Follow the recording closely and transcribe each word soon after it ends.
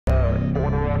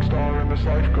this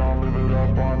life, gonna live it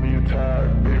up on the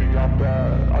attack. Baby, I'm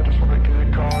bad. I just wanna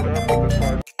get caught up in this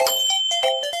life.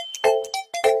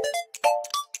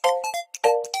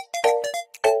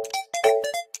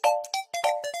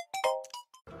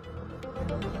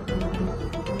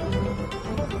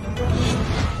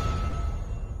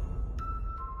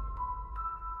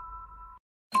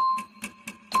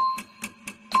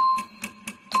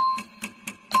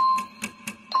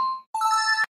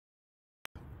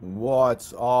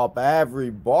 What's up,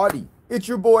 everybody? It's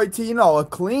your boy Tino, a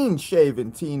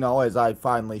clean-shaven Tino, as I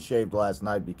finally shaved last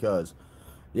night because,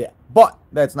 yeah, but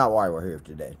that's not why we're here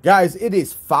today. Guys, it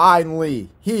is finally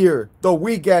here, the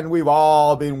weekend we've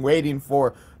all been waiting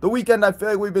for. The weekend I feel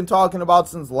like we've been talking about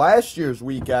since last year's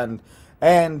weekend,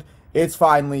 and it's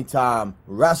finally time.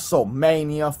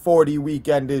 WrestleMania 40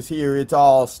 weekend is here. It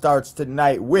all starts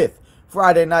tonight with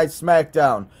Friday Night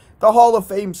SmackDown. The Hall of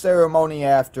Fame ceremony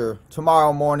after.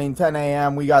 Tomorrow morning, 10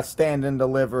 a.m., we got Stand and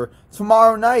Deliver.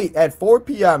 Tomorrow night at 4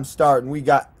 p.m. starting, we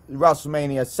got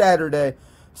WrestleMania. Saturday,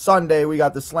 Sunday, we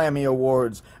got the Slammy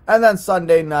Awards. And then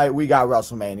Sunday night, we got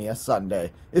WrestleMania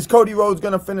Sunday. Is Cody Rhodes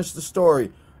going to finish the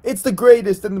story? It's the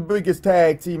greatest and the biggest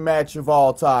tag team match of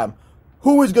all time.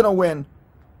 Who is going to win?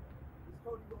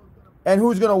 And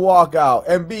who's going to walk out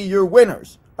and be your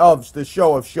winners of the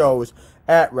show of shows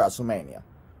at WrestleMania?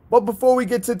 But before we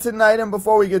get to tonight and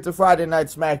before we get to Friday Night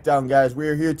SmackDown, guys, we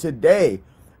are here today.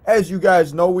 As you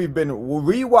guys know, we've been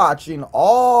rewatching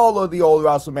all of the old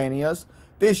WrestleManias.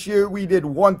 This year we did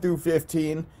 1 through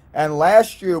 15, and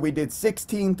last year we did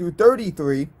 16 through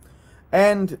 33.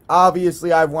 And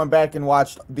obviously I've went back and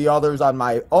watched the others on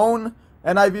my own,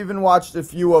 and I've even watched a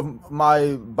few of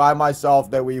by myself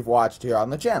that we've watched here on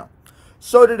the channel.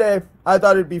 So today, I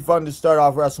thought it'd be fun to start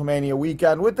off WrestleMania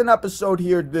weekend with an episode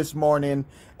here this morning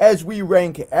as we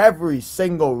rank every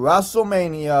single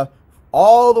WrestleMania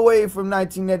all the way from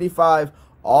 1985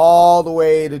 all the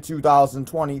way to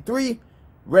 2023.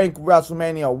 Rank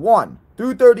WrestleMania 1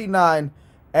 through 39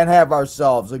 and have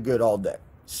ourselves a good old day.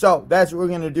 So that's what we're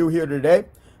going to do here today.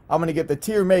 I'm going to get the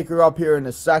tier maker up here in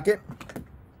a second.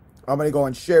 I'm going to go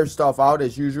and share stuff out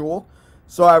as usual.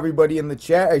 So everybody in the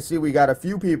chat, I see we got a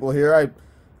few people here.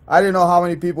 I didn't know how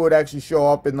many people would actually show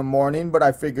up in the morning, but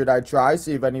I figured I'd try,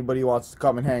 see if anybody wants to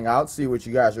come and hang out, see what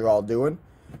you guys are all doing.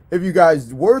 If you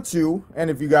guys were to, and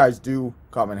if you guys do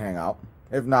come and hang out.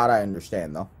 If not, I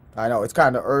understand though. I know it's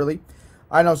kind of early.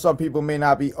 I know some people may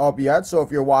not be up yet, so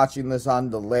if you're watching this on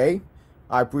delay,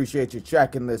 I appreciate you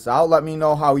checking this out. Let me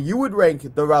know how you would rank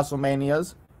the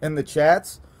WrestleManias in the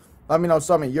chats. Let me know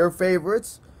some of your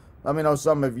favorites. Let me know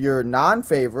some of your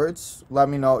non-favorites. Let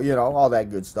me know, you know, all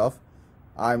that good stuff.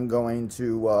 I'm going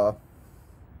to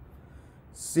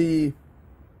see,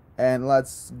 and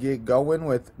let's get going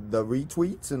with the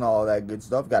retweets and all that good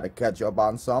stuff. Got to catch up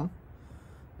on some,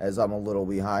 as I'm a little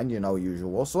behind, you know,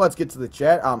 usual. So let's get to the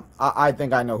chat. I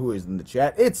think I know who is in the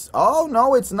chat. Oh,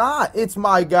 no, it's not. It's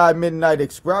my guy, Midnight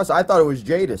Express. I thought it was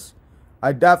Jadis.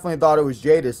 I definitely thought it was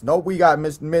Jadis. Nope, we got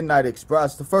Midnight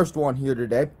Express, the first one here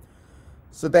today.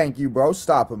 So thank you, bro,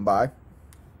 stopping by.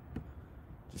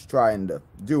 Just trying to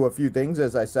do a few things,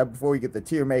 as I said, before we get the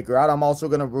tier maker out. I'm also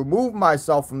going to remove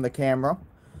myself from the camera,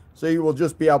 so you will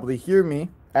just be able to hear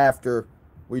me after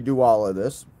we do all of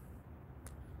this.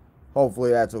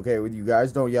 Hopefully that's okay with you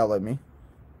guys. Don't yell at me.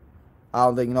 I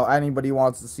don't think, you know, anybody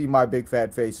wants to see my big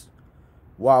fat face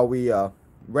while we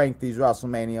rank these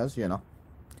WrestleManias, you know.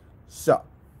 So,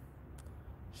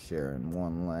 sharing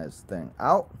one last thing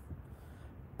out.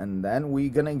 And then we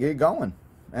gonna get going.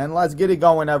 And let's get it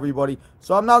going, everybody.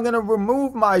 So I'm now gonna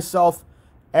remove myself.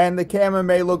 And the camera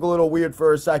may look a little weird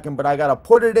for a second, but I gotta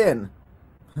put it in.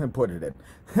 Put it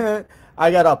in. I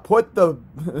gotta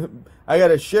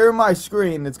share my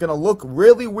screen. It's gonna look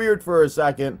really weird for a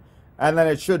second. And then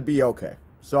it should be okay.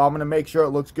 So I'm gonna make sure it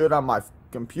looks good on my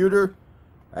computer.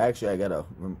 Actually, I gotta...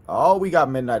 Oh, we got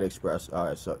Midnight Express.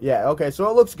 Alright, so... Yeah, okay, so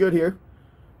it looks good here.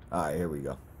 Alright, here we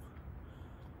go.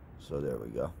 So there we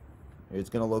go. It's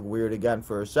going to look weird again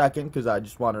for a second because I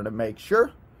just wanted to make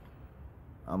sure.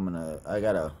 I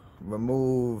got to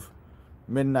remove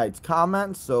Midnight's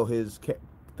comments so his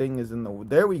thing is in the...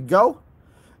 There we go.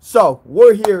 So,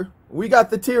 we're here. We got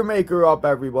the tier maker up,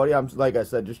 everybody. I'm, like I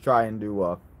said, just trying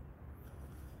to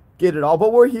get it all.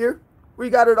 But we're here. We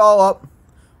got it all up.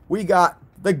 We got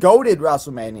the goated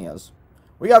WrestleManias.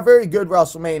 We got very good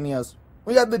WrestleManias.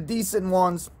 We got the decent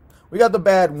ones. We got the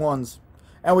bad ones.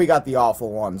 And we got the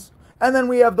awful ones. And then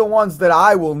we have the ones that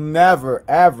I will never,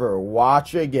 ever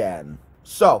watch again.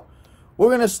 So, we're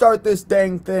going to start this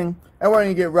dang thing. And we're going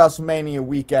to get WrestleMania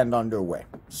weekend underway.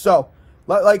 So,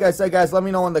 like I said, guys, let me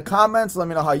know in the comments. Let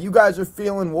me know how you guys are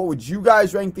feeling. What would you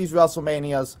guys rank these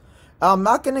WrestleManias? I'm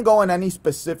not going to go in any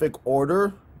specific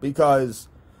order because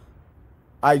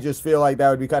I just feel like that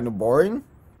would be kind of boring.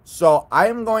 So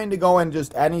I'm going to go in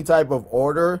just any type of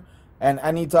order and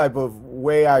any type of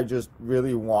way I just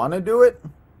really want to do it.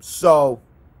 So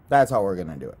that's how we're going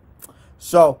to do it.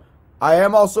 So I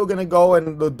am also going to go,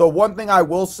 and the one thing I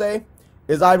will say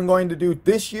is I'm going to do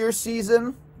this year's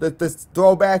season, this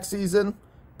throwback season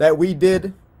that we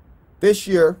did this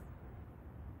year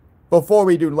before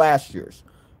we do last year's.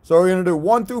 So we're going to do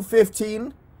 1 through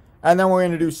 15, and then we're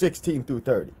going to do 16 through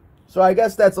 30. So I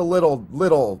guess that's a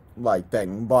little like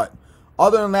thing, but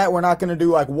other than that, we're not going to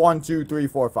do like 1, 2, 3,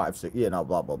 4, 5, 6, you know,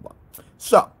 blah, blah, blah.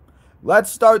 So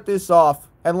let's start this off,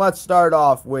 and let's start it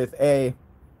off with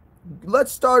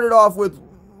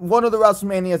one of the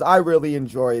WrestleManias I really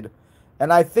enjoyed.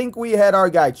 And I think we had our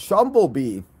guy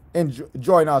Chumblebee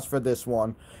join us for this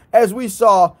one. As we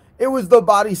saw, it was the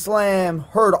body slam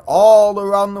heard all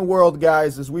around the world,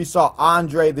 guys, as we saw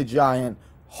Andre the Giant,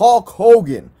 Hulk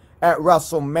Hogan at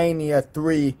WrestleMania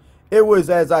 3. It was,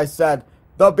 as I said,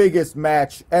 the biggest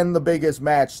match and the biggest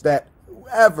match that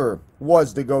ever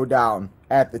was to go down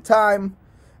at the time.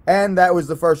 And that was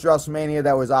the first WrestleMania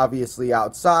that was obviously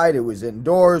outside. It was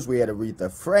indoors. We had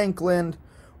Aretha Franklin.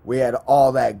 We had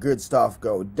all that good stuff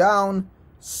go down.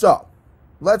 So,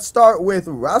 let's start with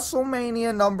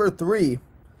WrestleMania number 3.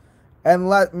 And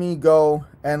let me go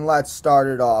and let's start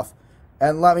it off.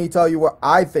 And let me tell you where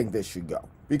I think this should go.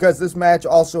 Because this match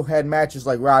also had matches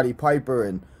like Roddy Piper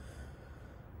and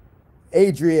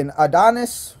Adrian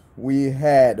Adonis. We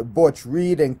had Butch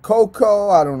Reed and Coco.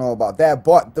 I don't know about that.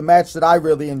 But the match that I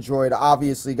really enjoyed,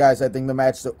 obviously, guys, I think the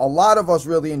match that a lot of us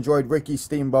really enjoyed, Ricky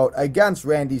Steamboat against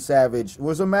Randy Savage,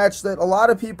 was a match that a lot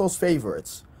of people's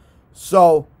favorites.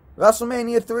 So,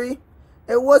 WrestleMania 3,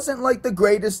 it wasn't like the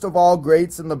greatest of all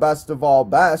greats and the best of all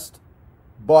best.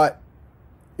 But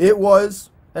it was,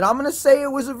 and I'm going to say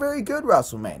it was a very good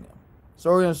WrestleMania. So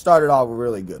we're going to start it off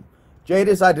really good.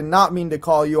 Jadis, I did not mean to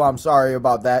call you. I'm sorry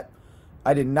about that.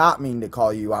 I did not mean to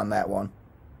call you on that one.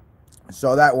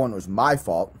 So that one was my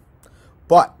fault.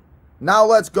 But now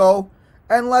let's go.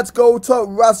 And let's go to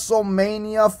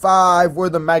WrestleMania 5 where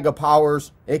the Mega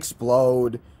Powers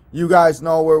explode. You guys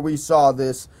know where we saw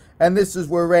this. And this is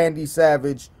where Randy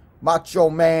Savage, Macho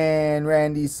Man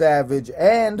Randy Savage,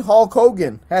 and Hulk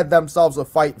Hogan had themselves a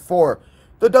fight for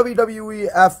the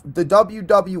WWF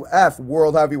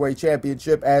World Heavyweight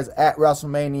Championship, as at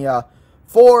WrestleMania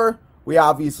 4, we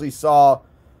obviously saw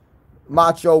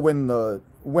Macho win the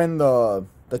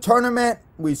tournament.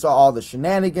 We saw all the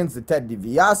shenanigans that Ted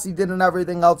DiBiase did and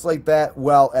everything else like that.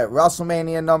 Well, at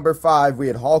WrestleMania number 5, we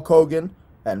had Hulk Hogan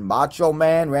and Macho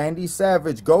Man Randy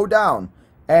Savage go down,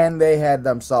 and they had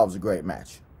themselves a great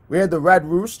match. We had the Red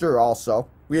Rooster also.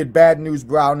 We had Bad News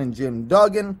Brown and Jim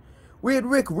Duggan. We had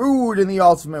Rick Rude and the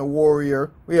Ultimate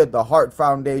Warrior. We had the Hart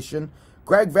Foundation,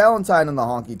 Greg Valentine and the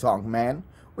Honky Tonk Man.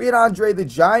 We had Andre the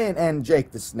Giant and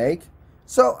Jake the Snake.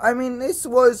 So, I mean,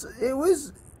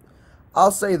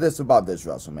 I'll say this about this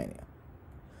WrestleMania.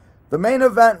 The main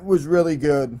event was really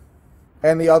good,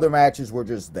 and the other matches were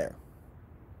just there.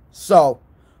 So,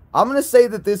 I'm going to say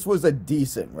that this was a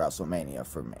decent WrestleMania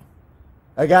for me.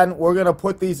 Again, we're going to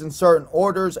put these in certain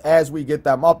orders as we get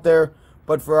them up there.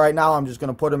 But for right now, I'm just going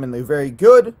to put them in the very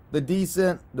good, the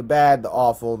decent, the bad, the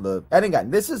awful, and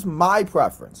again, this is my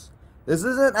preference. This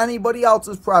isn't anybody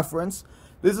else's preference.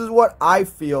 This is what I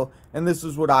feel, and this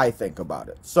is what I think about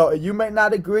it. So you may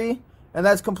not agree, and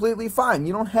that's completely fine.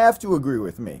 You don't have to agree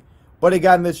with me. But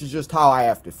again, this is just how I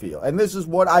have to feel, and this is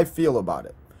what I feel about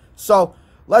it. So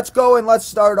let's go and let's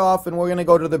start off, and we're going to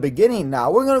go to the beginning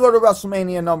now. We're going to go to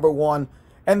WrestleMania number 1.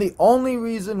 And the only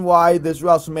reason why this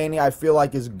WrestleMania I feel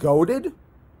like is goated,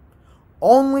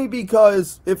 only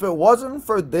because if it wasn't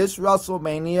for this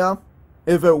WrestleMania,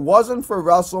 if it wasn't for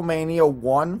WrestleMania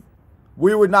 1,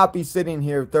 we would not be sitting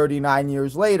here 39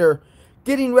 years later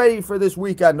getting ready for this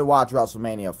weekend to watch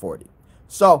WrestleMania 40.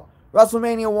 So,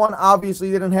 WrestleMania 1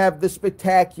 obviously didn't have the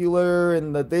spectacular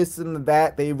and the this and the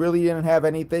that. They really didn't have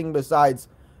anything besides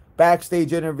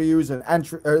backstage interviews and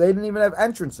they didn't even have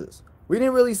entrances. We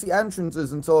didn't really see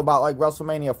entrances until about like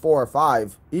WrestleMania 4 or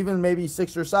 5, even maybe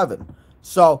 6 or 7.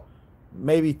 So,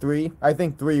 maybe 3. I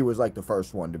think 3 was like the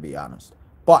first one, to be honest.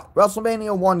 But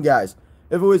WrestleMania 1, guys,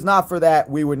 if it was not for that,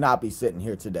 we would not be sitting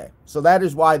here today. So that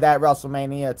is why that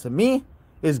WrestleMania, to me,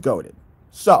 is goated.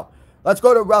 So, let's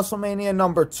go to WrestleMania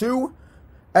number 2.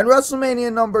 And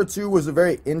WrestleMania number 2 was a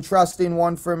very interesting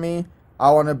one for me.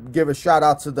 I want to give a shout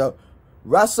out to the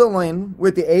Wrestling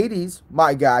with the 80s,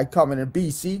 my guy, coming in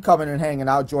BC, coming and hanging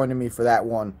out, joining me for that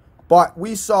one. But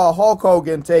we saw Hulk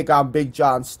Hogan take on Big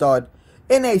John Studd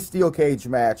in a steel cage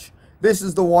match. This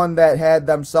is the one that had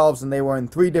themselves, and they were in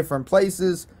 3 different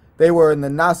places. They were in the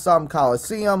Nassau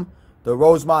Coliseum, the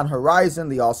Rosemont Horizon,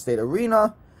 the Allstate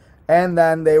Arena, and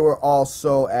then they were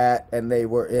also at, they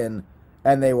were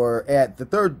at the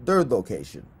third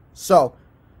location. So,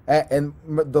 and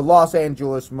the Los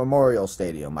Angeles Memorial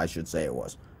Stadium, I should say it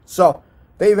was. So,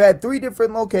 they've had 3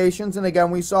 different locations, and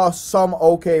again, we saw some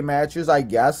okay matches, I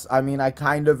guess. I mean, I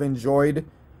kind of enjoyed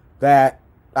that.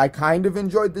 I kind of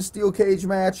enjoyed the steel cage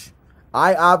match.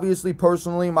 I obviously,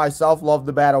 personally, myself, love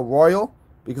the Battle Royal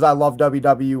because I love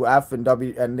WWF and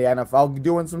the NFL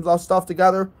doing some stuff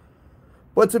together.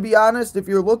 But to be honest, if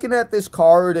you're looking at this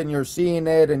card and you're seeing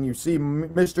it and you see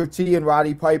Mr. T and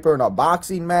Roddy Piper in a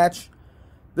boxing match,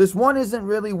 this one isn't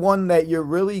really one that you're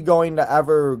really going to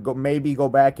ever maybe go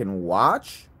back and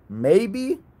watch.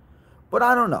 Maybe. But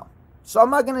I don't know. So I'm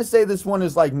not going to say this one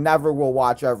is like never will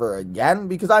watch ever again,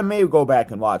 because I may go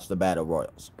back and watch the Battle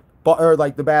Royals. Or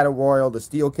like the Battle Royal, the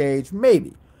Steel Cage,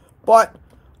 maybe. But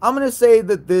I'm going to say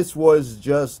that this was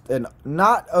just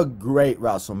not a great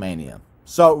WrestleMania.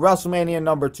 So WrestleMania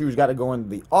number 2's got to go into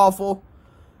the awful.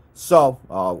 So,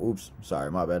 oops,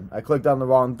 sorry, my bad. I clicked on the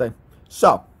wrong thing.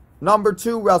 So,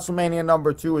 WrestleMania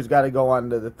number 2 has got to go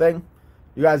onto the thing.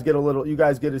 You guys get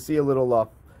to see a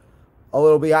little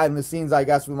behind the scenes, I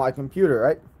guess, with my computer,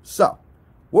 right? So,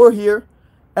 we're here,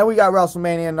 and we got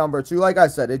WrestleMania number 2. Like I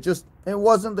said, it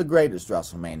wasn't the greatest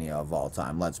WrestleMania of all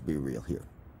time. Let's be real here.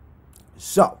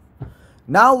 So,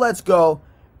 now let's go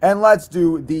and let's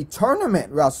do the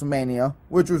tournament WrestleMania,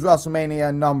 which was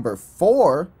WrestleMania number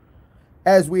 4,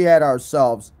 as we had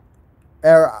ourselves,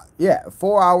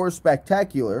 4-hour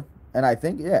spectacular, and I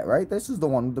think, right, this is the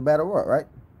one with the Battle Royal, right?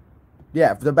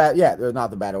 Not the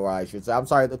Battle Royal, I should say. I'm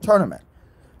sorry, the tournament.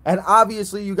 And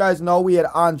obviously, you guys know we had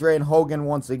Andre and Hogan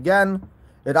once again.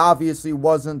 It obviously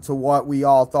wasn't to what we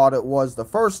all thought it was the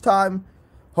first time.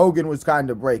 Hogan was kind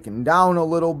of breaking down a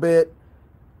little bit,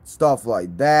 stuff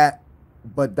like that.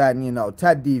 But then, you know,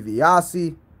 Ted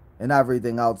DiBiase and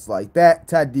everything else like that.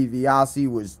 Ted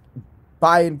DiBiase was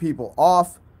buying people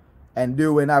off and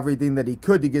doing everything that he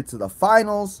could to get to the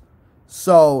finals.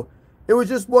 So, it was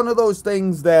just one of those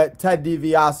things that Ted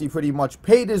DiBiase pretty much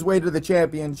paid his way to the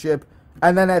championship.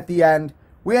 And then at the end,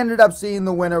 we ended up seeing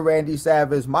the winner, Randy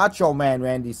Savage, Macho Man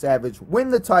Randy Savage, win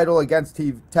the title against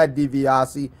Ted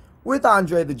DiBiase with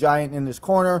Andre the Giant in his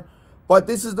corner. But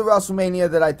this is the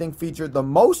WrestleMania that I think featured the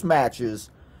most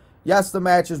matches. Yes, the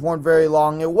matches weren't very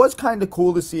long. It was kind of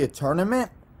cool to see a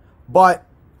tournament. But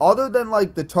other than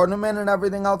like the tournament and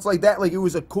everything else like that, like it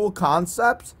was a cool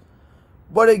concept.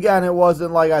 But again, it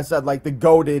wasn't, like I said, like the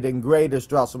GOATed and greatest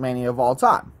WrestleMania of all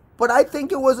time. But I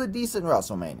think it was a decent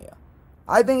WrestleMania.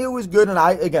 I think it was good, and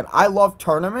I love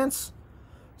tournaments.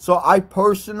 So I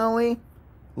personally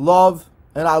love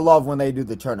when they do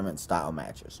the tournament-style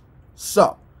matches.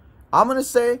 So, I'm going to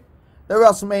say that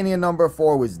WrestleMania number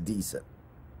 4 was decent.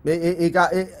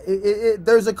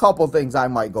 There's a couple things I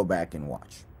might go back and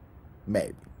watch.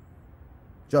 Maybe.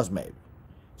 Just maybe.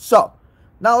 So,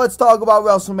 now let's talk about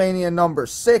WrestleMania number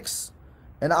 6.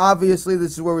 And obviously,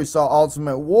 this is where we saw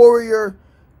Ultimate Warrior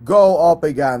go up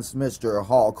against Mr.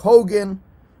 Hulk Hogan.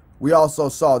 We also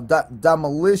saw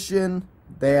Demolition.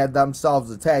 They had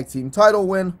themselves a tag team title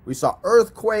win. We saw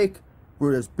Earthquake,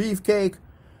 Brutus Beefcake.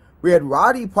 We had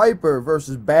Roddy Piper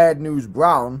versus Bad News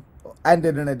Brown.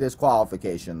 Ended in a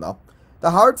disqualification, though.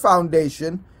 The Hart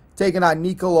Foundation taking on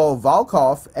Nikolai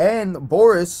Volkov and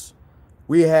Boris.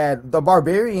 We had the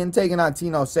Barbarian taking on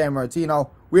Tino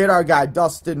Sammartino. We had our guy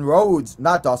Dusty Rhodes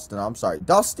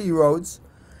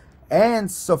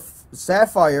and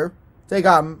Sapphire take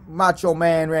on Macho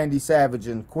Man Randy Savage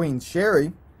and Queen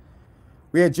Sherry.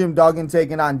 We had Jim Duggan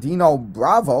taking on Dino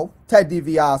Bravo. Ted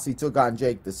DiBiase took on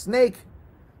Jake the Snake.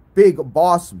 Big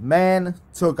Boss Man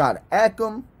took on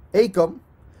Akam.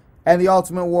 And the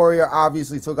Ultimate Warrior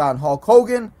obviously took on Hulk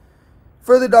Hogan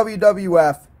for the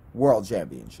WWF World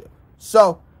Championship.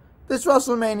 So, this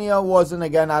WrestleMania wasn't,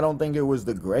 again, I don't think it was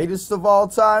the greatest of all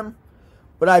time.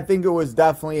 But I think it was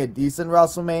definitely a decent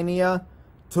WrestleMania,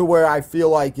 to where I feel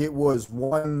like it was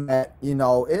one that, you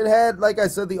know, it had, like I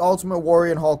said, the Ultimate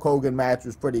Warrior and Hulk Hogan match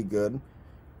was pretty good.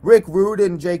 Rick Rude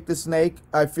and Jake the Snake,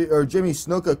 or Jimmy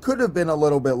Snuka, could have been a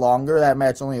little bit longer. That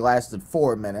match only lasted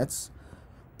 4 minutes.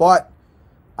 But,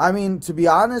 I mean, to be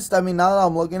honest, I mean, now that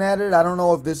I'm looking at it, I don't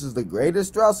know if this is the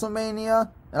greatest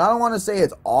WrestleMania. And I don't want to say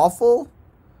it's awful,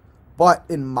 but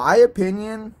in my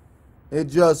opinion,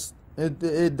 it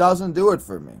doesn't do it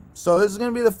for me. So this is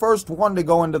going to be the first one to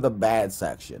go into the bad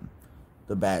section.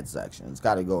 The bad section. It's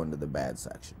got to go into the bad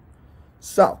section.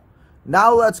 So,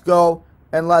 now let's go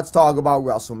and let's talk about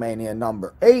WrestleMania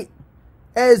number 8,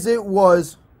 as it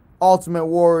was Ultimate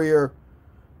Warrior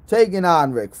taking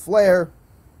on Ric Flair.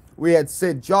 We had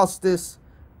Sid Justice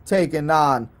taking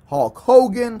on Hulk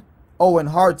Hogan. Owen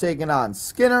Hart taking on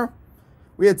Skinner.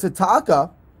 We had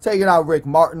Tatanka taking on Rick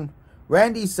Martin.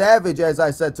 Randy Savage, as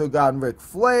I said, took on Ric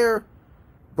Flair.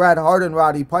 Bret Hart and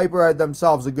Roddy Piper had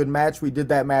themselves a good match. We did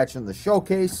that match in the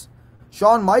showcase.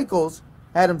 Shawn Michaels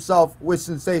had himself with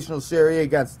Sensational Sherry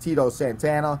against Tito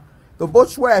Santana. The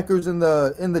Bushwhackers in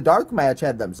the dark match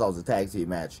had themselves a tag team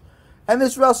match. And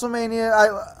this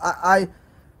WrestleMania,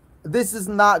 this is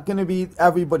not going to be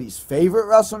everybody's favorite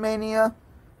WrestleMania,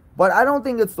 but I don't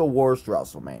think it's the worst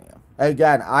WrestleMania.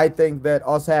 Again, I think that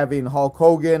us having Hulk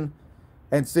Hogan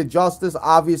and Sid Justice,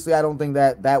 obviously I don't think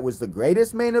that was the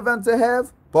greatest main event to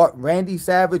have, but Randy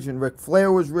Savage and Ric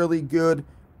Flair was really good.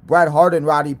 Bret Hart and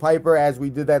Roddy Piper, as we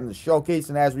did that in the showcase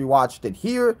and as we watched it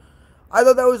here, I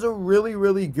thought that was a really,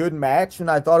 really good match, and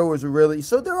I thought it was a really...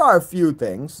 So there are a few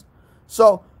things.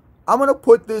 So I'm going to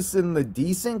put this in the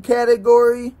decent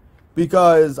category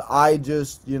because I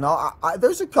just,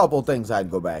 there's a couple things I'd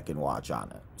go back and watch on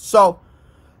it. So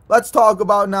let's talk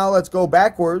about now, let's go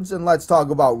backwards, and let's talk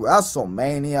about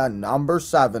WrestleMania number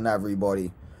 7,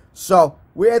 everybody. So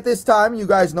we at this time, you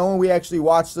guys know, we actually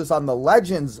watched this on the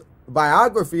Legends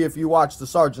biography. If you watch the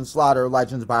Sergeant Slaughter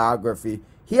Legends biography,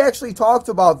 he actually talked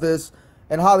about this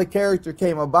and how the character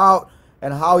came about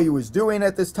and how he was doing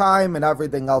at this time and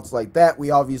everything else like that. We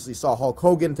obviously saw Hulk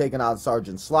Hogan taking on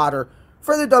Sergeant Slaughter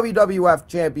for the WWF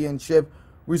Championship.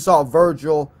 We saw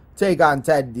Virgil take on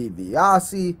Ted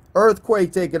DiBiase.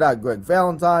 Earthquake taking on Greg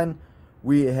Valentine.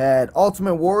 We had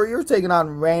Ultimate Warrior taking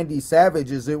on Randy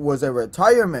Savage as it was a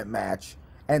retirement match.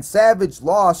 And Savage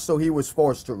lost, so he was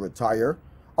forced to retire.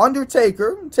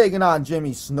 Undertaker taking on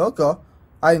Jimmy Snuka.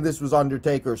 I think this was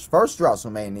Undertaker's first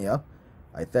WrestleMania.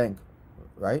 I think.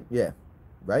 Right? Yeah.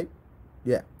 Right?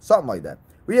 Yeah. Something like that.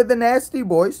 We had the Nasty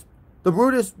Boys. The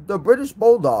British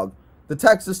Bulldog. The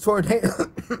Texas Tornado.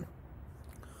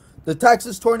 The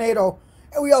Texas Tornado.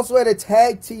 And we also had a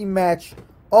tag team match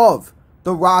of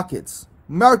the Rockets.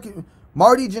 Marty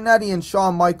Jannetty and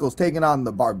Shawn Michaels taking on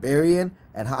the Barbarian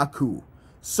and Haku.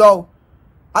 So,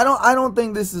 I don't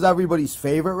think this is everybody's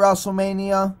favorite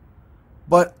WrestleMania.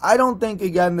 But I don't think,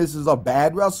 again, this is a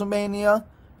bad WrestleMania.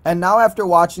 And now after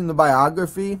watching the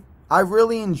biography, I've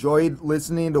really enjoyed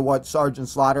listening to what Sergeant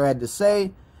Slaughter had to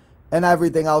say and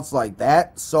everything else like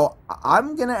that. So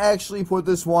I'm gonna actually put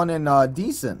this one in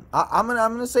decent. I'm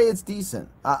gonna say it's decent.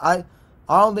 I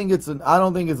don't think it's an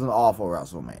awful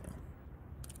WrestleMania.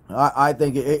 I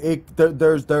think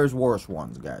there's worse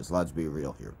ones, guys. Let's be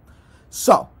real here.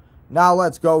 So now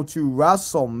let's go to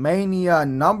WrestleMania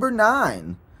number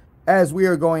 9. As we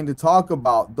are going to talk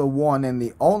about the one and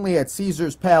the only at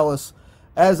Caesar's Palace.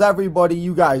 As everybody,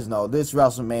 you guys know, this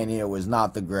WrestleMania was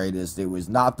not the greatest. It was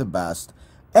not the best.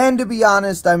 And to be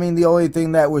honest, I mean, the only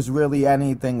thing that was really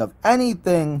anything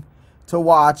to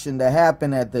watch and to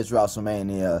happen at this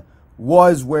WrestleMania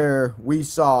was where we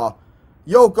saw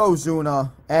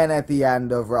Yokozuna, and at the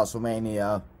end of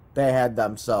WrestleMania, they had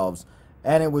themselves.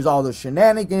 And it was all the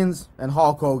shenanigans, and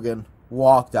Hulk Hogan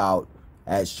walked out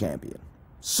as champion.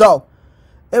 So,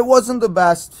 it wasn't the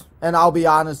best, and I'll be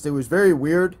honest, it was very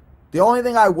weird. The only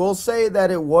thing I will say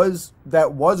that was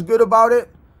good about it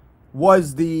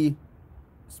was the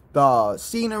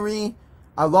scenery.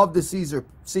 I love the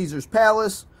Caesar's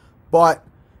Palace, but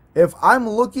if I'm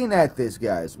looking at this,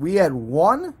 guys, we had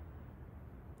 1,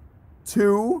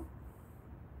 2,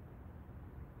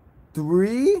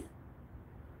 3,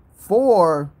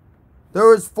 4. There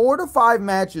was 4 to 5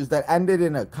 matches that ended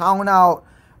in a count out,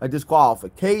 a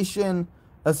disqualification,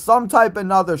 some type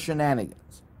of other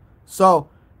shenanigans. So,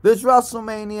 this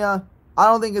WrestleMania, I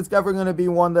don't think it's ever going to be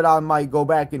one that I might go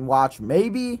back and watch,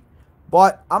 maybe.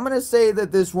 But I'm going to say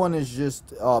that this one is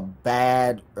just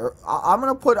bad. I'm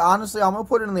going to put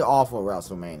it in the awful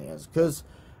WrestleManias. Because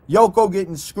Yoko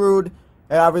getting screwed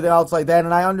and everything else like that.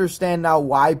 And I understand now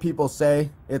why people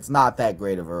say it's not that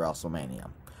great of a WrestleMania.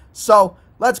 So,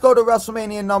 let's go to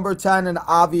WrestleMania number 10, and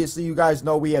obviously you guys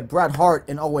know we had Bret Hart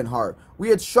and Owen Hart. We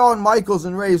had Shawn Michaels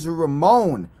and Razor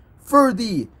Ramon for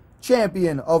the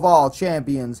champion of all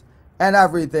champions and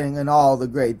everything and all the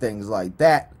great things like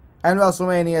that. And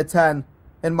WrestleMania 10,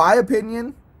 in my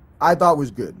opinion, I thought was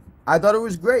good. I thought it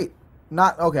was great.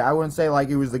 I wouldn't say like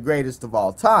it was the greatest of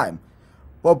all time.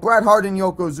 But Bret Hart and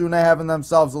Yokozuna having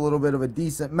themselves a little bit of a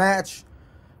decent match.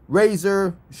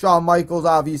 Razor, Shawn Michaels,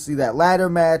 obviously that ladder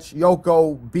match.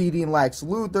 Yoko beating Lex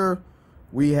Luthor.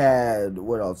 We had,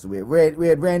 what else? We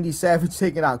had Randy Savage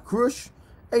taking on Crush.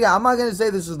 Hey, I'm not going to say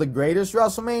this is the greatest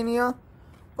WrestleMania,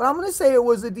 but I'm going to say it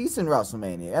was a decent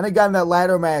WrestleMania. And again, that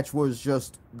ladder match was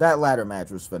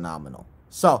phenomenal.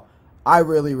 So, I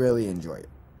really, really enjoy it.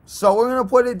 So we're going to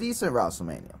put a decent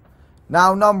WrestleMania.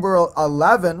 Now, number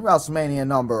 11, WrestleMania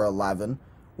number 11,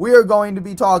 we are going to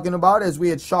be talking about, as we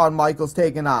had Shawn Michaels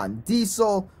taking on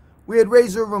Diesel. We had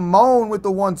Razor Ramon with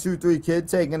the 1-2-3 Kid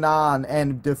taking on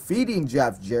and defeating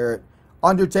Jeff Jarrett.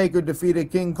 Undertaker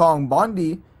defeated King Kong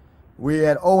Bundy. We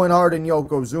had Owen Hart and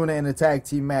Yokozuna in a tag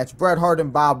team match. Bret Hart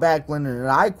and Bob Backlund in an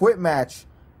I Quit match.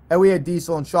 And we had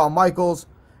Diesel and Shawn Michaels.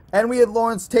 And we had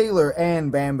Lawrence Taylor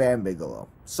and Bam Bam Bigelow.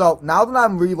 So now that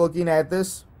I'm re-looking at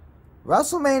this,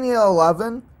 WrestleMania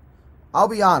 11, I'll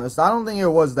be honest, I don't think it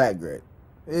was that great.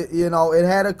 It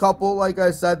had a couple, like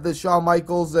I said, the Shawn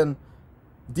Michaels and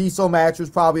Diesel match was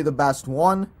probably the best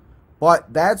one.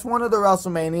 But that's one of the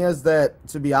WrestleManias that,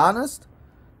 to be honest,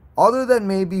 other than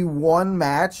maybe one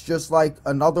match, just like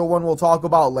another one we'll talk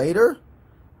about later,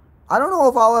 I don't know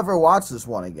if I'll ever watch this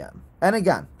one again. And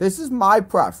again, this is my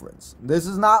preference. This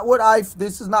is not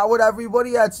what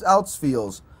everybody else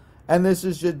feels. And this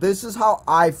is how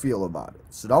I feel about it.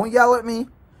 So don't yell at me.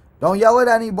 Don't yell at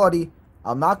anybody.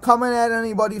 I'm not coming at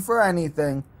anybody for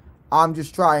anything. I'm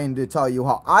just trying to tell you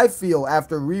how I feel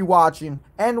after rewatching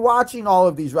and watching all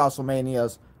of these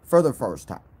WrestleManias for the first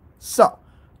time. So,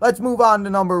 let's move on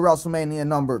to WrestleMania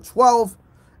number 12.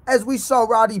 As we saw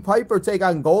Roddy Piper take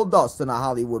on Goldust in a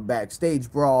Hollywood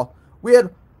backstage brawl. We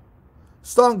had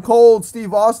Stone Cold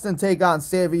Steve Austin take on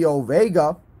Savio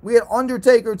Vega. We had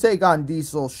Undertaker take on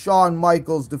Diesel. Shawn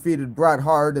Michaels defeated Bret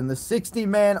Hart in the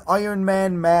 60-man Iron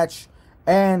Man match.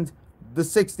 And the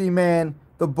 60-man,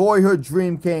 the boyhood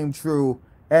dream came true.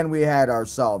 And we had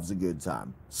ourselves a good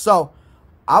time. So,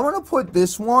 I'm going to put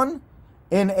this one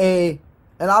in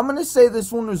and I'm going to say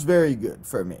this one was very good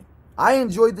for me. I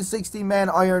enjoyed the 60-man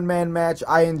Iron Man match.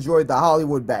 I enjoyed the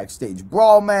Hollywood backstage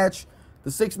brawl match.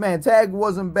 The 6-man tag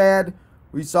wasn't bad.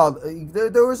 We saw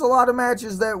there was a lot of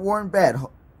matches that weren't bad.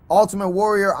 Ultimate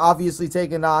Warrior obviously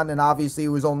taken on, and obviously it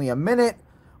was only a minute.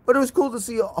 But it was cool to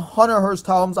see Hunter Hearst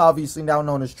Helms, obviously now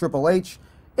known as Triple H,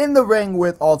 in the ring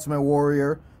with Ultimate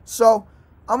Warrior. So,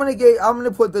 I'm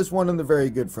gonna put this one in the very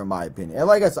good for my opinion. And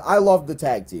like I said, I love the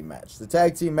tag team match. The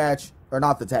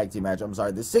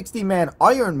 60-man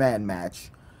Iron Man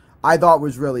match, I thought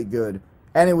was really good.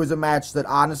 And it was a match that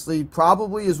honestly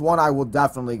probably is one I will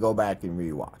definitely go back and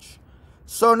rewatch.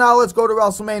 So now let's go to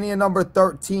WrestleMania number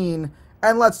 13.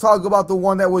 And let's talk about the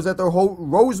one that was at the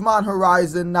Rosemont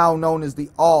Horizon, now known as the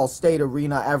All-State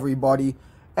Arena, everybody.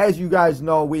 As you guys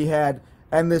know, we had,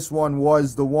 and this one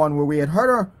was the one where we had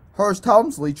Hunter Hearst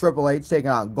Helmsley, Triple H, taking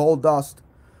on Goldust.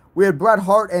 We had Bret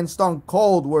Hart and Stone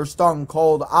Cold, where Stone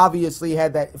Cold obviously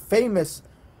had that famous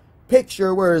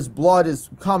picture where his blood is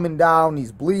coming down,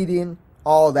 he's bleeding,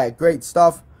 all that great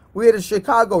stuff. We had a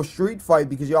Chicago street fight,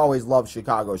 because you always love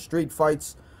Chicago street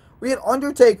fights. We had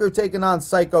Undertaker taking on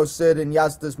Psycho Sid, and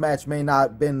yes, this match may not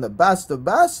have been the best of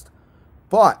best,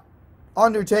 but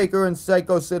Undertaker and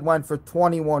Psycho Sid went for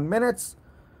 21 minutes,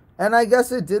 and I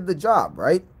guess it did the job,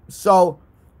 right? So,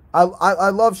 I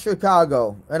love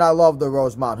Chicago, and I love the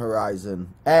Rosemont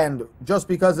Horizon, and just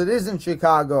because it is in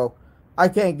Chicago, I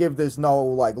can't give this no,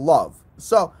 love.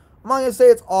 So, I'm not going to say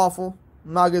it's awful,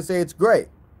 I'm not going to say it's great,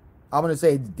 I'm going to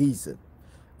say it's decent.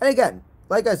 And again,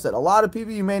 like I said, a lot of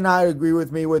people, you may not agree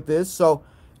with me with this, so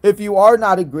if you are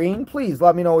not agreeing, please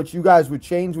let me know what you guys would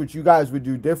change, what you guys would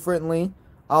do differently.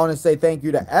 I want to say thank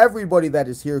you to everybody that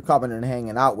is here coming and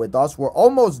hanging out with us. We're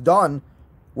almost done.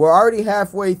 We're already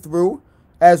halfway through,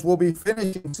 as we'll be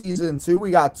finishing Season 2.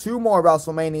 We got 2 more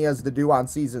WrestleManias to do on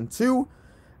Season 2,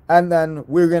 and then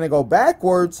we're going to go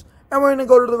backwards, and we're going to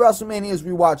go to the WrestleManias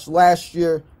we watched last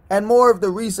year, and more of the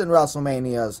recent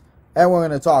WrestleManias, and we're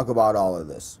going to talk about all of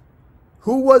this.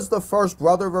 Who was the first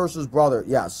brother versus brother?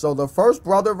 Yes, so the first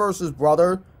brother versus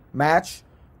brother match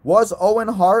was Owen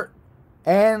Hart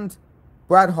and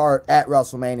Bret Hart at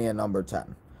WrestleMania number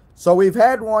 10. So we've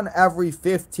had one every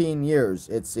 15 years,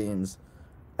 it seems,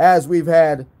 as we've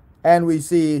had, and we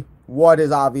see what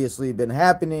has obviously been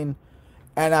happening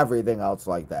and everything else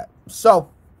like that.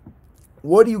 So,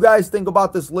 what do you guys think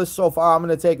about this list so far? I'm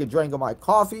going to take a drink of my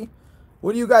coffee.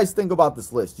 What do you guys think about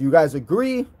this list? Do you guys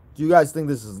agree? Do you guys think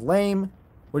this is lame?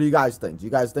 What do you guys think? Do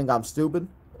you guys think I'm stupid?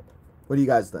 What do you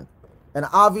guys think? And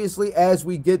obviously, as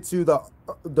we get to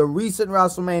the recent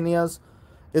WrestleManias,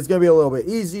 it's going to be a little bit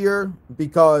easier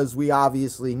because we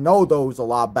obviously know those a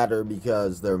lot better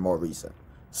because they're more recent.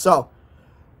 So,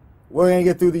 we're going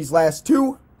to get through these last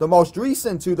 2, the most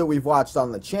recent 2 that we've watched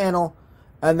on the channel,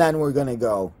 and then we're going to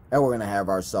go and we're going to have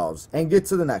ourselves and get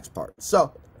to the next part.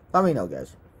 So, let me know,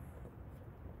 guys.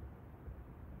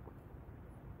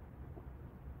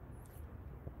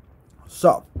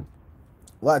 So,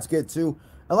 let's get to,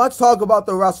 and let's talk about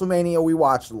the WrestleMania we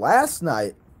watched last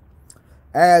night.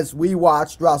 as we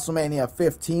watched WrestleMania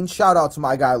 15. Shout out to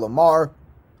my guy Lamar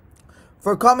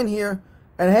for coming here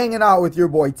and hanging out with your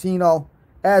boy Tino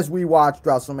as we watched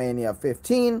WrestleMania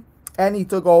 15. And he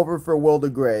took over for Will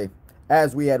DeGray,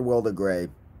 as we had Will DeGray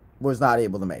was not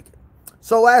able to make it.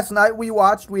 So last night we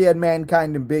had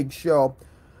Mankind and Big Show.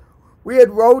 We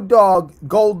had Road Dogg,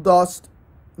 Goldust,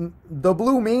 the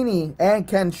Blue Meanie, and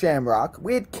Ken Shamrock.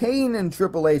 We had Kane and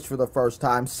Triple H for the first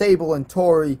time, Sable and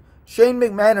Tori, Shane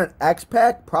McMahon and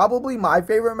X-Pac, probably my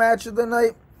favorite match of the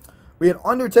night. We had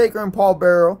Undertaker and Paul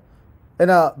Bearer in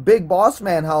a Big Boss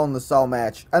Man Hell in the Cell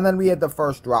match. And then we had the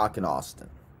first Rock in Austin.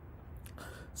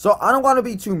 So I don't want to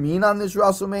be too mean on this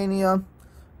WrestleMania.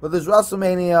 But this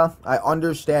WrestleMania, I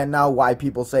understand now why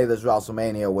people say this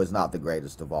WrestleMania was not the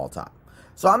greatest of all time.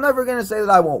 So I'm never going to say that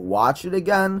I won't watch it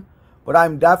again. But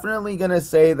I'm definitely going to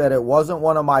say that it wasn't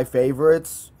one of my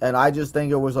favorites. And I just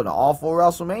think it was an awful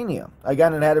WrestleMania.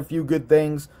 Again, it had a few good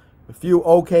things. A few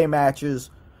okay matches.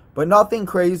 But nothing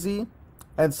crazy.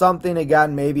 And something,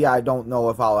 again, maybe I don't know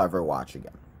if I'll ever watch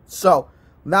again. So,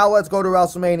 now let's go to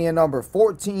WrestleMania number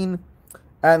 14.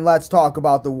 And let's talk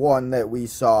about the one that we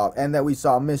saw. And that we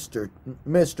saw Mr.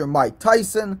 Mike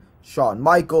Tyson, Shawn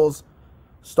Michaels,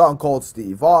 Stone Cold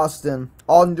Steve Austin,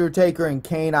 Undertaker and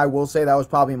Kane. I will say that was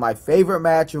probably my favorite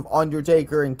match of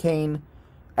Undertaker and Kane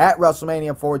at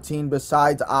WrestleMania 14.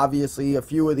 Besides, obviously, a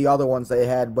few of the other ones they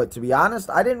had. But to be honest,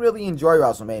 I didn't really enjoy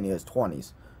WrestleMania's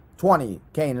 20,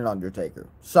 Kane and Undertaker.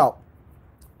 So,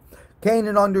 Kane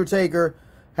and Undertaker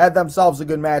had themselves a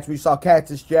good match. We saw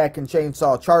Cactus Jack and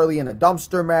Chainsaw Charlie in a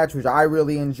dumpster match, which I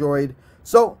really enjoyed.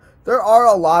 So, there are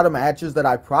a lot of matches that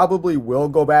I probably will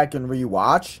go back and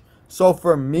rewatch. So,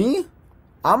 for me,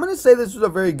 I'm going to say this was a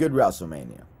very good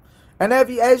WrestleMania. And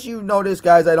as you notice,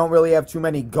 guys, I don't really have too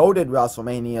many goated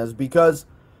WrestleManias because,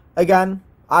 again,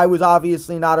 I was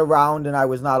obviously not around and I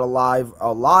was not alive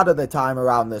a lot of the time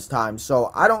around this time.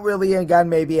 So, I don't really, again,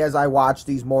 maybe as I watch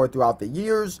these more throughout the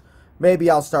years, maybe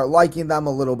I'll start liking them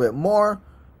a little bit more.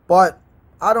 But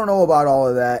I don't know about all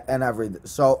of that and everything.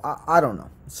 So, I don't know.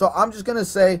 So, I'm just going to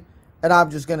say, and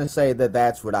I'm just going to say that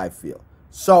that's what I feel.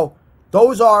 So,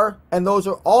 those are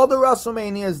all the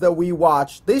WrestleManias that we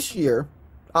watched this year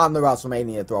on the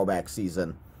WrestleMania throwback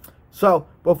season. So,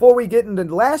 before we get into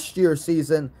last year's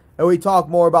season and we talk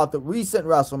more about the recent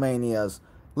WrestleManias,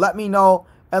 let me know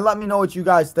what you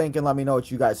guys think and let me know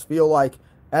what you guys feel like.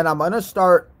 And I'm going to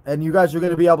start, and you guys are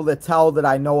going to be able to tell that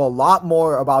I know a lot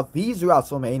more about these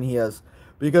WrestleManias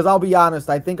because I'll be honest,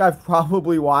 I think I've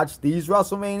probably watched these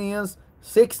WrestleManias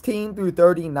 16 through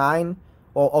 39.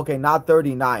 Well, okay, not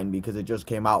 39 because it just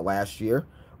came out last year.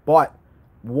 But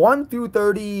 1 through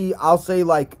 30, I'll say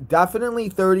like definitely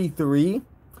 33,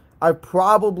 I've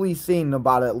probably seen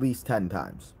about at least 10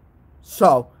 times.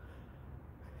 So,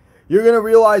 you're going to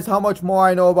realize how much more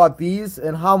I know about these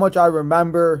and how much I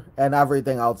remember and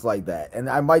everything else like that. And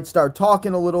I might start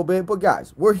talking a little bit, but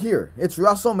guys, we're here. It's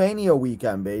WrestleMania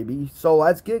weekend, baby. So,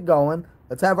 let's get going.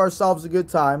 Let's have ourselves a good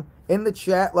time. In the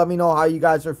chat, let me know how you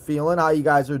guys are feeling, how you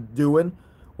guys are doing,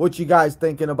 what you guys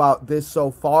thinking about this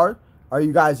so far. Are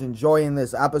you guys enjoying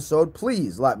this episode?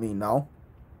 Please let me know.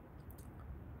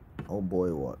 Oh boy,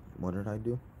 what did I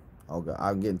do? Oh god,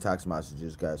 I'm getting text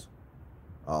messages, guys.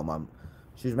 Oh,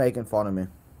 she's making fun of me.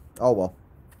 Oh well.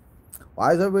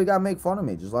 Why does everybody gotta make fun of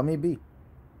me? Just let me be.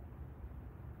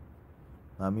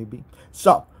 Let me be.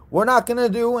 So, we're not going to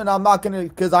do, and I'm not going to,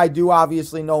 because I do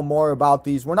obviously know more about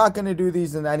these. We're not going to do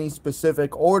these in any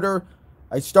specific order.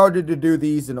 I started to do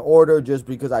these in order just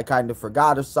because I kind of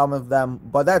forgot of some of them,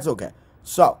 but that's okay.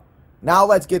 So, now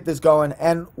let's get this going,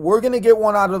 and we're going to get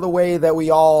one out of the way that we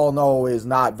all know is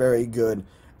not very good.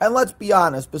 And let's be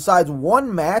honest, besides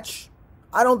one match,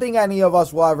 I don't think any of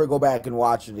us will ever go back and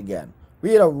watch it again.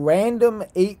 We had a random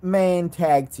 8-man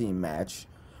tag team match.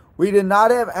 We did not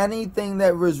have anything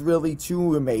that was really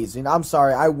too amazing. I'm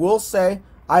sorry. I will say,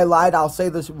 I lied. I'll say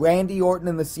this Randy Orton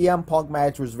and the CM Punk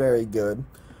match was very good.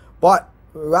 But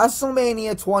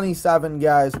WrestleMania 27,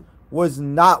 guys, was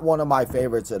not one of my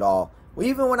favorites at all.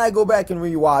 Even when I go back and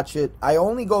rewatch it, I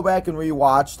only go back and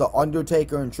rewatch the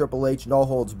Undertaker and Triple H No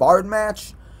Holds Barred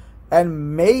match.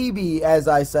 And maybe, as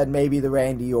I said, maybe the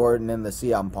Randy Orton and the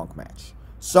CM Punk match.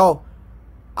 So,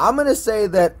 I'm going to say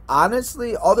that,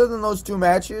 honestly, other than those two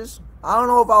matches, I don't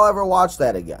know if I'll ever watch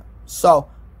that again. So,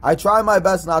 I try my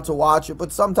best not to watch it,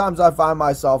 but sometimes I find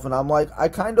myself and I'm like, I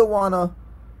kind of want to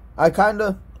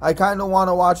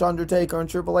watch Undertaker and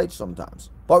Triple H sometimes.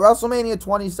 But WrestleMania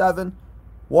 27,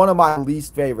 one of my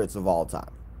least favorites of all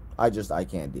time. I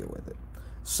can't deal with it.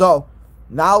 So,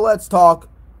 now let's talk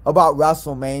about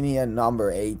WrestleMania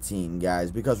number 18, guys,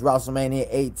 because WrestleMania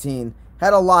 18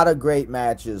 had a lot of great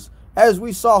matches. as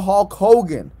we saw Hulk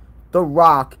Hogan, The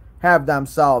Rock have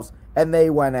themselves, and they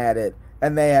went at it,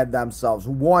 and they had themselves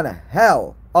one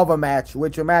hell of a match,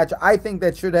 which a match I think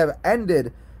that should have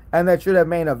ended and that should have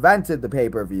main evented the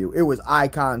pay-per-view. It was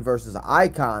Icon versus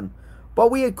Icon, but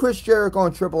we had Chris Jericho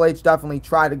and Triple H definitely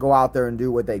try to go out there and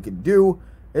do what they could do.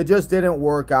 It just didn't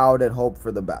work out, and hope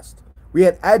for the best. We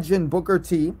had Edge and Booker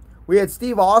T. We had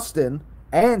Steve Austin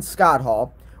and Scott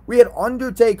Hall. We had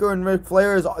Undertaker and Ric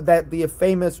Flair, the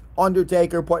famous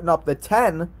Undertaker putting up the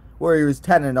 10, where he was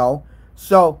 10-0.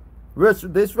 So this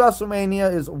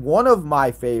WrestleMania is one of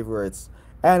my favorites,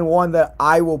 and one that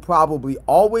I will probably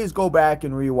always go back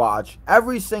and rewatch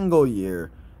every single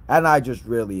year, and I just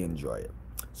really enjoy it.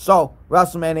 So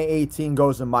WrestleMania 18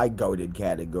 goes in my GOATed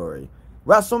category.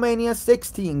 WrestleMania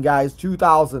 16, guys,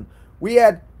 2000. We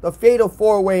had the Fatal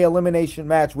 4-Way Elimination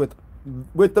match with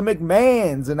the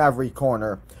McMahons in every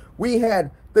corner. We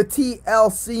had the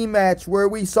TLC match where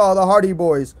we saw the Hardy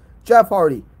Boys, Jeff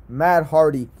Hardy, Matt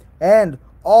Hardy, and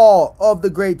all of the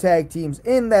great tag teams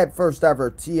in that first ever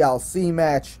TLC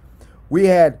match. We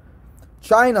had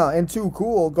Chyna and Too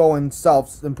Cool go and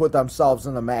put themselves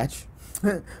in the match.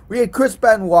 We had Chris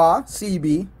Benoit,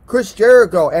 CB, Chris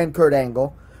Jericho, and Kurt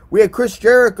Angle. We had Chris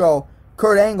Jericho,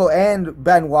 Kurt Angle, and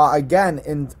Benoit again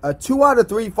in a 2 out of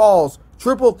 3 falls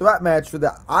triple threat match for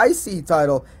the IC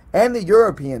title and the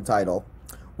European title.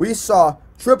 We saw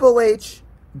Triple H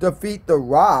defeat The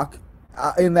Rock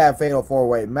in that Fatal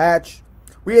 4-Way match.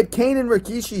 We had Kane and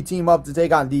Rikishi team up to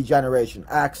take on D-Generation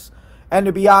X. And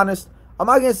to be honest, I'm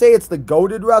not going to say it's the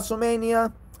GOATed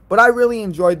WrestleMania, but I really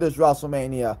enjoyed this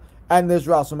WrestleMania. And this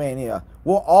WrestleMania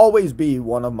will always be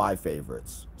one of my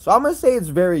favorites. So I'm going to say it's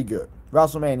very good.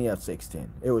 WrestleMania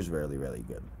 16. It was really, really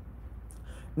good.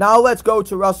 Now let's go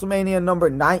to WrestleMania number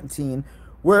 19,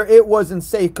 where it was in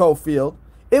Safeco Field.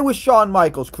 It was Shawn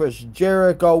Michaels, Chris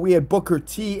Jericho. We had Booker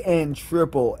T and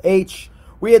Triple H.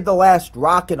 We had the last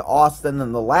Rock in Austin,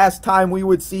 and the last time we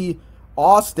would see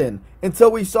Austin until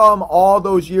we saw him all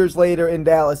those years later in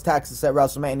Dallas, Texas at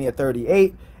WrestleMania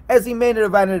 38, as he main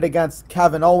evented against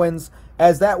Kevin Owens,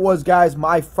 as that was, guys,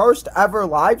 my first ever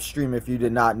live stream, if you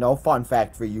did not know. Fun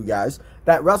fact for you guys,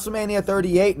 that WrestleMania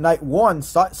 38 night 1,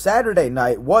 Saturday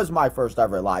night, was my first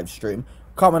ever live stream.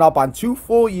 Coming up on 2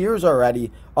 full years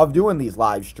already of doing these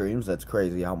live streams. That's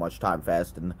crazy how much time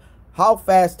passed and how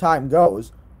fast time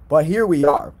goes. But here we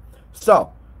are.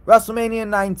 So, WrestleMania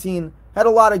 19 had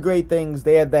a lot of great things.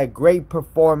 They had that great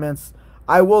performance.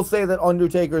 I will say that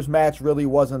Undertaker's match really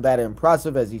wasn't that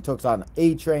impressive as he took on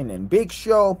A-Train and Big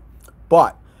Show.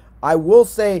 But I will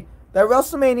say that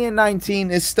WrestleMania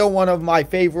 19 is still one of my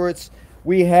favorites.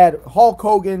 We had Hulk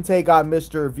Hogan take on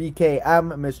Mr. VKM,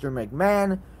 Mr.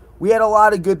 McMahon. We had a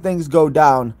lot of good things go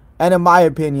down. And in my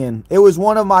opinion, it was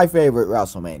one of my favorite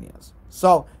WrestleManias.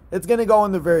 So, it's going to go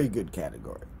in the very good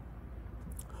category.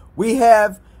 We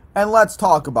have, and let's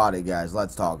talk about it, guys.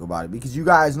 Let's talk about it, because you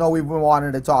guys know we've been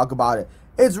wanting to talk about it.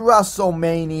 It's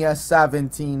WrestleMania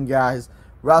 17, guys.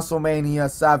 WrestleMania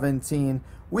 17.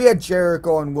 We had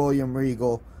Jericho and William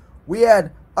Regal. We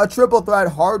had a triple threat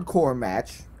hardcore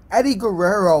match. Eddie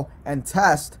Guerrero and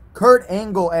Test. Kurt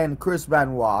Angle and Chris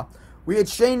Benoit. We had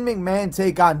Shane McMahon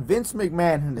take on Vince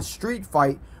McMahon in a street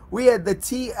fight. We had the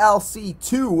TLC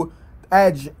 2,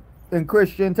 Edge and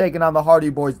Christian taking on the Hardy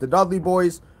Boys, the Dudley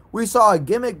Boys. We saw a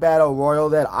gimmick battle royal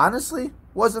that honestly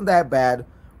wasn't that bad.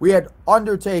 We had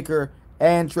Undertaker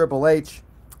and Triple H.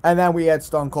 And then we had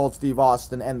Stone Cold Steve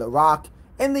Austin and The Rock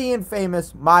in the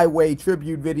infamous My Way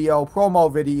tribute video,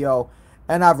 promo video,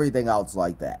 and everything else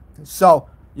like that. So,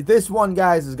 this one,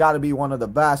 guys, has got to be one of the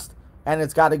best. And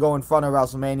it's got to go in front of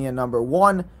WrestleMania number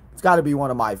 1. It's got to be one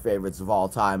of my favorites of all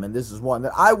time. And this is one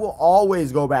that I will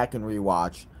always go back and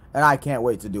rewatch. And I can't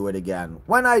wait to do it again.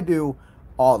 When I do,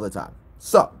 all the time.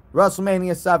 So,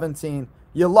 WrestleMania 17.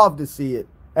 You love to see it.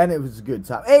 And it was a good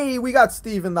time. Hey, we got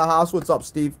Steve in the house. What's up,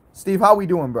 Steve? Steve, how we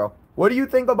doing, bro? What do you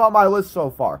think about my list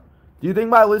so far? Do you think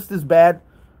my list is bad?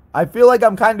 I feel like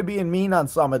I'm kind of being mean on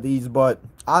some of these, but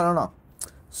I don't know.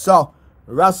 So,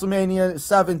 WrestleMania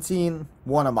 17,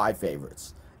 one of my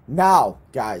favorites. Now,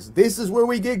 guys, this is where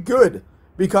we get good,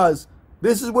 because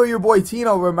this is where your boy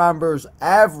Tino remembers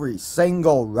every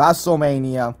single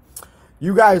WrestleMania.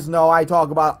 You guys know I talk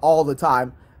about it all the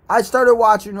time. I started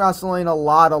watching wrestling a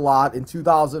lot in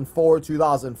 2004,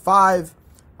 2005.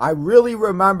 I really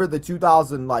remember the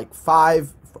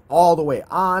 2005 all the way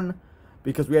on,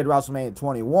 because we had WrestleMania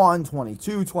 21,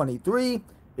 22, 23,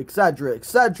 etc.,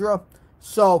 etc.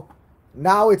 So,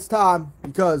 now it's time,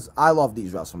 because I love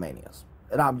these WrestleManias.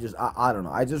 And I'm just, I don't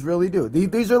know, I just really do.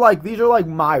 These are like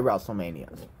my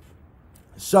WrestleManias.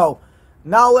 So,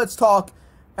 now let's talk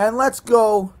And let's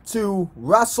go to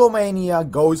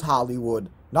WrestleMania Goes Hollywood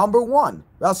number 1.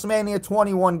 WrestleMania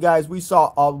 21, guys. We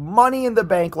saw a Money in the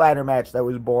Bank ladder match that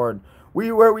was born.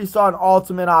 Where we saw an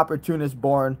Ultimate Opportunist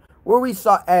born. Where we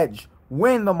saw Edge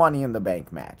win the Money in the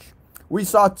Bank match. We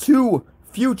saw 2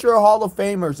 future Hall of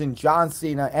Famers in John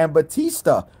Cena and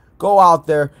Batista go out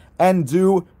there and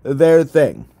do their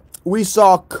thing. We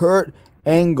saw Kurt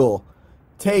Angle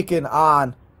taking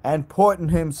on and putting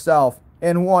himself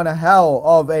in one hell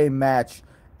of a match,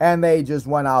 and they just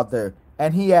went out there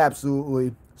and he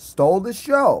absolutely stole the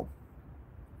show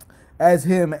as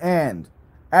him and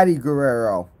Eddie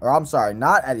Guerrero, or I'm sorry,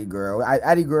 not Eddie Guerrero.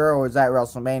 Eddie Guerrero was at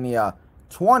WrestleMania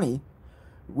 20.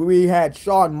 We had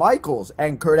Shawn Michaels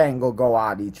and Kurt Angle go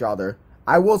at each other.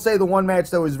 I will say the one match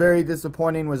that was very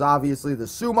disappointing was obviously the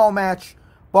sumo match,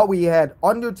 but we had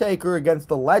Undertaker against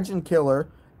the Legend Killer,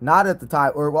 not at the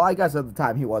time, or well, I guess at the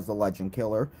time he was the Legend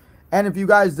Killer. And if you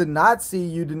guys did not see,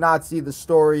 you did not see the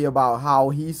story about how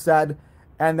he said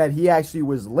and that he actually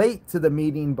was late to the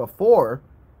meeting before.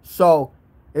 So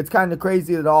it's kind of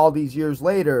crazy that all these years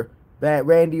later that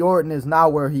Randy Orton is now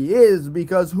where he is,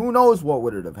 because who knows what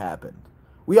would have happened.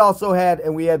 We also had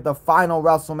the final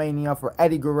WrestleMania for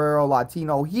Eddie Guerrero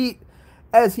Latino Heat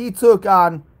as he took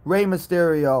on Rey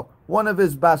Mysterio, one of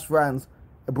his best friends,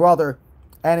 a brother,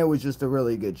 and it was just a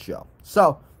really good show.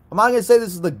 So I'm not going to say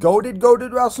this is the goated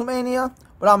WrestleMania,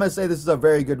 but I'm going to say this is a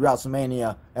very good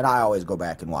WrestleMania, and I always go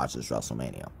back and watch this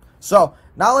WrestleMania. So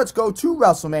now let's go to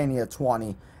WrestleMania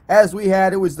 20. As we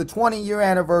had, it was the 20-year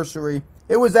anniversary.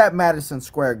 It was at Madison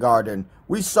Square Garden.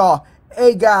 We saw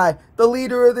a guy, the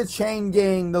leader of the Chain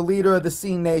Gang, the leader of the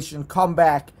C Nation, come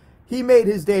back. He made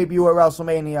his debut at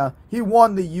WrestleMania. He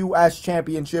won the U.S.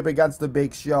 Championship against the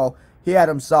Big Show. He had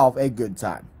himself a good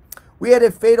time. We had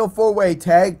a Fatal 4-Way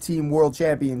Tag Team World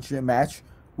Championship match.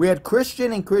 We had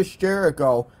Christian and Chris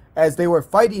Jericho as they were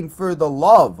fighting for the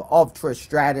love of Trish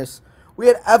Stratus. We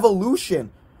had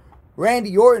Evolution.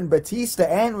 Randy Orton, Batista,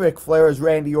 and Ric Flair as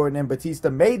Randy Orton and Batista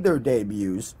made their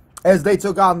debuts as they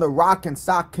took on the Rock and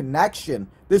Sock Connection.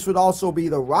 This would also be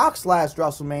The Rock's last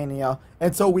WrestleMania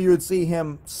until we would see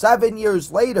him 7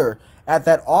 years later at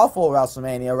that awful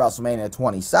WrestleMania, WrestleMania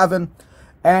 27.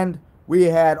 And we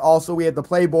had the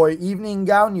Playboy evening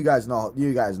gown. You guys know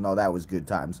that was good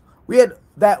times. We had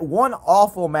that one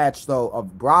awful match though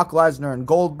of Brock Lesnar and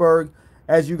Goldberg.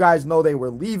 As you guys know, they were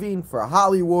leaving for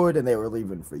Hollywood and they were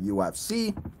leaving for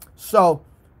UFC. So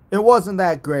it wasn't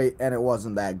that great and it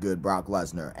wasn't that good, Brock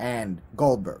Lesnar and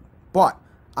Goldberg. But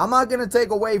I'm not going to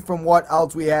take away from what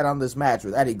else we had on this match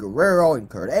with Eddie Guerrero and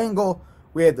Kurt Angle.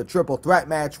 We had the triple threat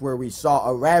match where we saw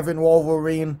a Raven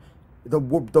Wolverine. The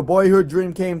boyhood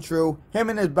dream came true. Him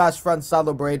and his best friend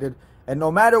celebrated. And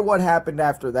no matter what happened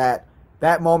after that,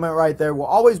 that moment right there will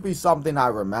always be something I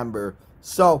remember.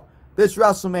 So this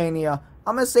WrestleMania,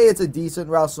 I'm going to say it's a decent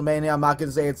WrestleMania. I'm not going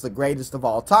to say it's the greatest of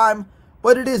all time.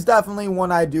 But it is definitely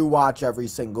one I do watch every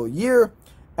single year.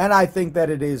 And I think that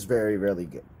it is very, really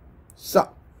good. So,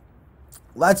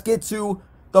 let's get to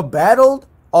the Battle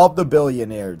of the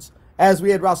Billionaires. As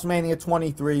we had WrestleMania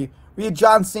 23, we had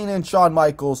John Cena and Shawn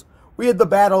Michaels. We had the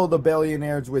Battle of the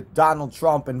Billionaires with Donald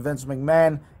Trump and Vince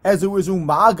McMahon, as it was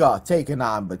Umaga taking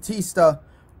on Batista.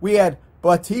 We had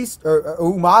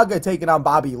Umaga taking on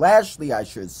Bobby Lashley, I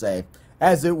should say,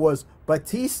 as it was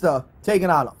Batista taking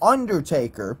on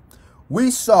Undertaker. We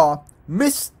saw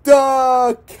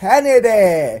Mr.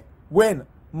 Kennedy win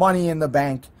Money in the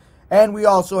Bank. And we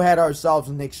also had ourselves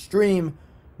an Extreme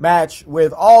match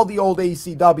with all the old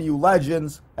ECW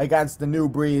legends against the new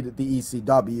breed, the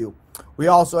ECW. We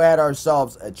also had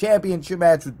ourselves a championship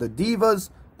match with the Divas,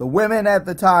 the women at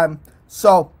the time.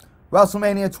 So,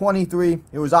 WrestleMania 23,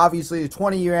 it was obviously the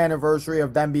 20-year anniversary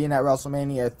of them being at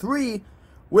WrestleMania 3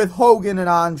 with Hogan and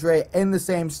Andre in the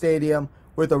same stadium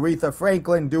with Aretha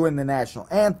Franklin doing the national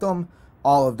anthem.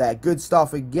 All of that good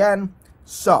stuff again.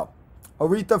 So,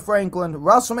 Aretha Franklin,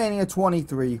 WrestleMania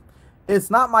 23. It's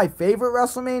not my favorite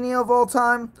WrestleMania of all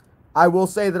time. I will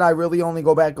say that I really only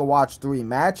go back and watch 3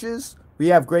 matches. We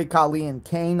have Great Khali and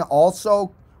Kane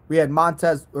also. We had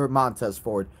Montez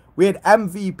Ford. We had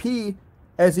MVP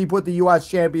as he put the U.S.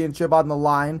 Championship on the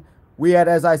line. We had,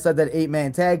 as I said, that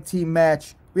 8-man tag team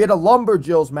match. We had a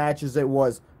Lumberjills match as it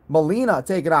was Melina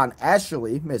taking on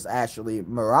Miss Ashley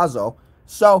Marazzo.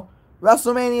 So,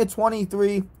 WrestleMania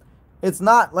 23, it's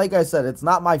not, like I said, it's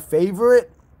not my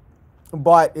favorite,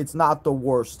 but it's not the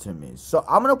worst to me. So,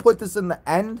 I'm going to put this in the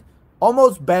end.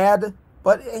 Almost bad,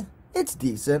 but it's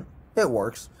decent. It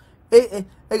works.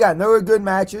 Again, there were good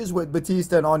matches with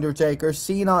Batista and Undertaker.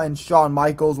 Cena and Shawn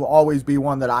Michaels will always be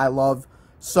one that I love.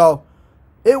 So,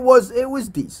 it was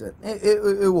decent.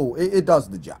 It does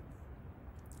the job.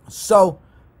 So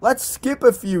let's skip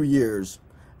a few years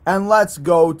and let's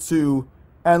talk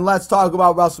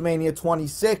about WrestleMania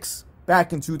 26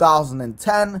 back in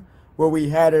 2010, where we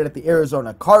had it at the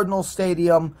Arizona Cardinals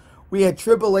Stadium. We had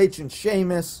Triple H and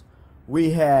Sheamus.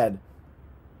 We had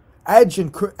Edge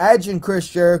and Chris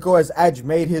Jericho, as Edge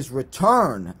made his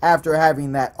return after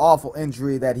having that awful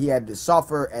injury that he had to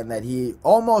suffer and that he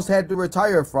almost had to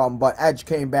retire from, but Edge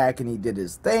came back and he did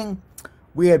his thing.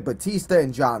 We had Batista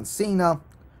and John Cena.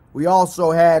 We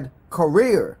also had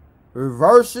career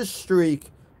versus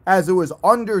streak, as it was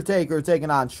Undertaker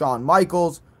taking on Shawn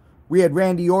Michaels. We had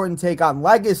Randy Orton take on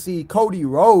Legacy, Cody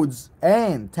Rhodes,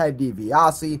 and Ted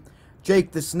DiBiase.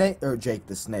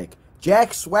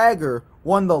 Jack Swagger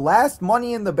won the last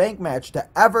Money in the Bank match to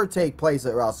ever take place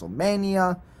at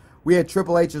WrestleMania. We had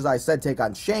Triple H, as I said, take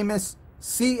on Sheamus.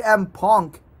 CM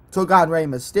Punk took on Rey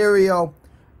Mysterio.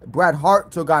 Bret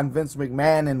Hart took on Vince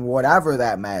McMahon in whatever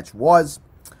that match was.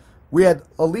 We had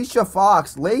Alicia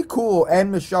Fox, Lay Cool,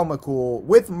 and Michelle McCool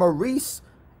with Maurice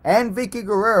and Vicky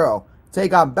Guerrero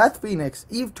take on Beth Phoenix,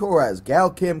 Eve Torres,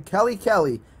 Gail Kim, Kelly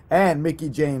Kelly, and Mickie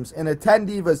James in a 10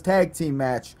 Divas tag team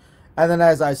match. And then,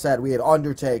 as I said, we had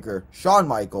Undertaker, Shawn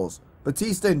Michaels,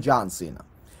 Batista, and John Cena.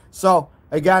 So,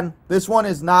 again, this one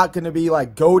is not going to be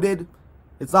like goated.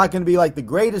 It's not going to be like the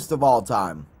greatest of all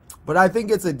time. But I think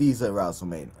it's a decent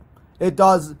WrestleMania. It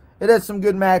has some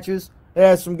good matches. It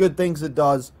has some good things it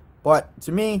does. But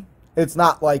to me, it's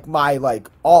not like my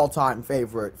all-time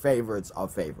favorites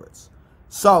of favorites.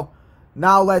 So,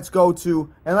 now let's go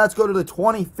to the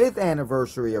 25th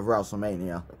anniversary of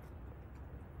WrestleMania.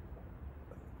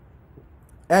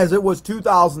 As it was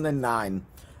 2009,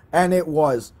 and it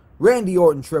was Randy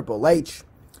Orton, Triple H.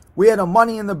 We had a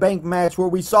Money in the Bank match where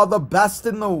we saw the best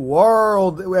in the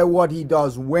world at what he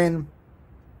does win.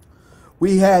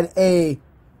 We had a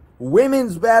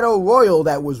Women's Battle Royal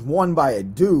that was won by a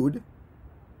dude.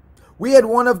 We had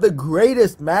one of the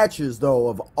greatest matches, though,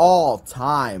 of all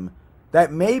time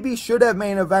that maybe should have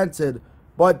main evented,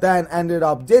 but then ended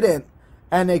up didn't,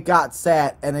 and it got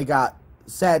sat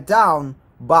down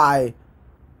by...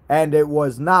 And it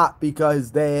was not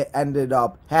because they ended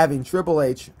up having Triple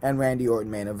H and Randy Orton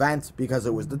main event because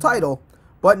it was the title.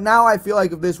 But now I feel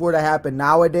like if this were to happen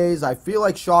nowadays, I feel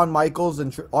like Shawn Michaels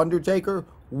and Undertaker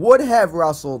would have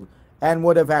wrestled and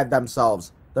would have had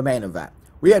themselves the main event.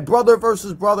 We had brother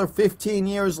versus brother 15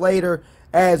 years later,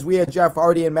 as we had Jeff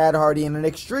Hardy and Matt Hardy in an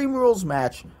Extreme Rules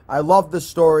match. I love the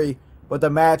story, but the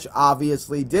match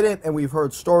obviously didn't, and we've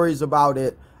heard stories about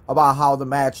it, about how the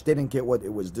match didn't get what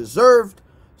it was deserved.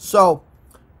 So,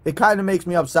 it kind of makes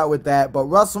me upset with that. But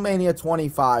WrestleMania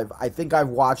 25, I think I've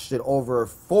watched it over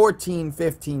 14,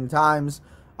 15 times.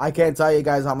 I can't tell you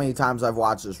guys how many times I've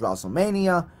watched this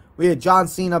WrestleMania. We had John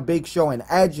Cena, Big Show, and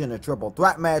Edge in a triple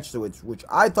threat match, which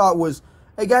I thought was,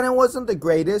 again, it wasn't the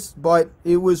greatest, but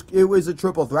it was a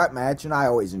triple threat match, and I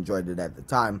always enjoyed it at the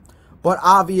time. But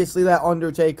obviously, that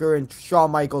Undertaker and Shawn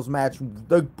Michaels match,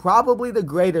 probably the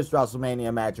greatest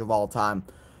WrestleMania match of all time,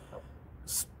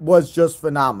 was just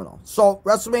phenomenal. So,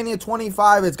 WrestleMania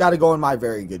 25, it's got to go in my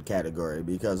very good category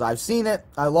because I've seen it,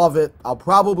 I love it, I'll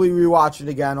probably rewatch it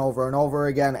again over and over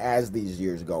again as these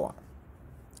years go on.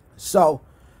 So,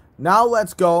 now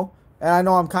let's go, and I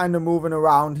know I'm kind of moving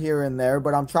around here and there,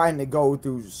 but I'm trying to go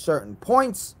through certain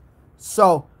points.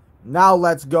 So, now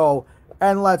let's go,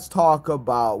 and let's talk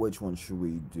about, which one should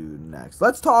we do next?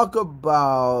 Let's talk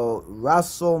about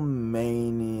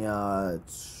WrestleMania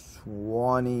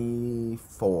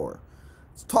 24.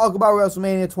 Let's talk about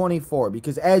WrestleMania 24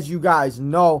 because, as you guys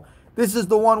know, this is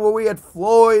the one where we had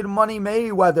Floyd Money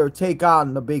Mayweather take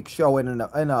on the Big Show in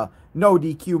a no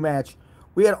DQ match.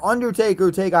 We had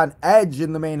Undertaker take on Edge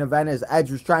in the main event as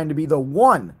Edge was trying to be the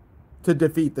one to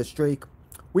defeat the streak.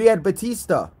 We had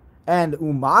Batista and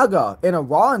Umaga in a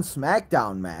Raw and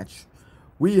SmackDown match.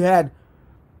 We had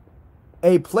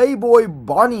a Playboy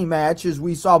Bunny match as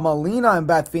we saw Melina and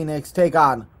Beth Phoenix take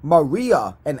on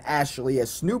Maria and Ashley, as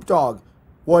Snoop Dogg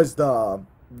was the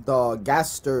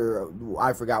guest, or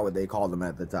I forgot what they called him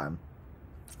at the time.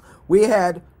 We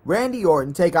had Randy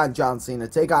Orton take on John Cena,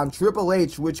 take on Triple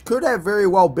H, which could have very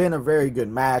well been a very good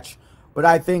match, but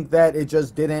I think that it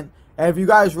just didn't. And if you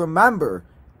guys remember,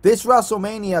 this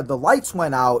WrestleMania, the lights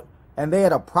went out and they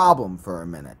had a problem for a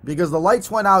minute because the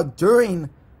lights went out during,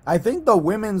 I think, the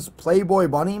women's Playboy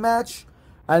Bunny match,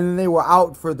 and then they were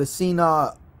out for the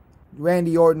Cena,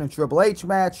 Randy Orton, and Triple H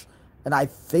match, and I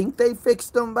think they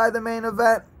fixed them by the main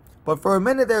event, but for a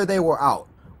minute there, they were out.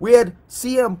 We had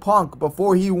CM Punk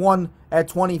before he won at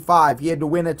 25. He had to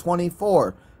win at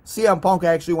 24. CM Punk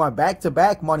actually went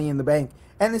back-to-back Money in the Bank,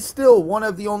 and is still one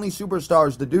of the only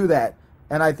superstars to do that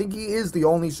and I think he is the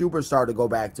only superstar to go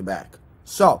back-to-back.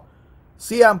 So,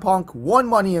 CM Punk won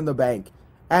Money in the Bank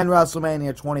and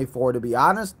WrestleMania 24, to be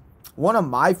honest. One of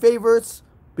my favorites,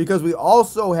 because we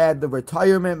also had the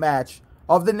retirement match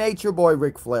of the Nature Boy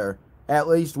Ric Flair. At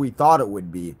least we thought it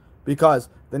would be, because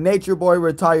the Nature Boy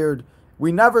retired.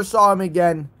 We never saw him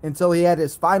again until he had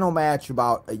his final match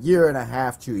about a year and a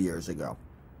half, 2 years ago.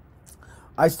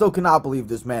 I still cannot believe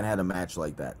this man had a match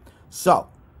like that. So,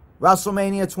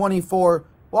 WrestleMania 24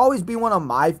 will always be one of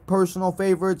my personal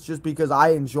favorites just because I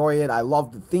enjoy it. I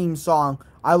love the theme song.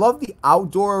 I love the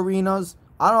outdoor arenas.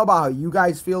 I don't know about how you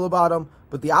guys feel about them,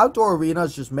 but the outdoor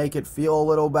arenas just make it feel a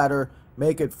little better,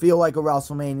 make it feel like a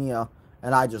WrestleMania,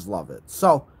 and I just love it.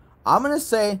 So, I'm going to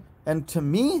say, and to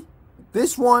me,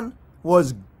 this one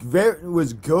was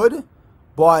good,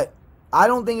 but I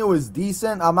don't think it was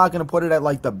decent. I'm not going to put it at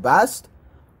like the best,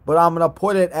 but I'm going to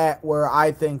put it at where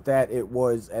I think that it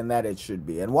was and that it should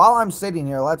be. And while I'm sitting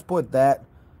here, let's put that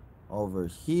over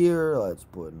here. Let's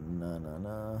put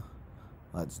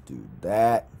Let's do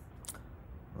that.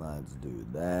 Let's do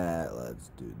that. Let's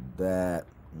do that.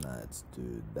 Let's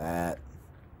do that.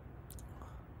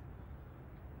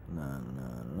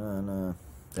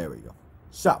 There we go.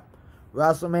 So,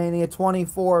 WrestleMania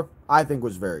 24, I think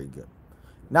was very good.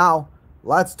 Now,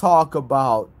 let's talk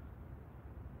about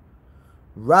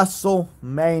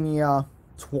WrestleMania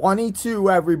 22,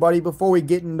 everybody, before we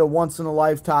get into Once in a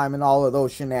Lifetime and all of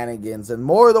those shenanigans and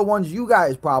more of the ones you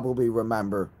guys probably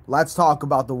remember. Let's talk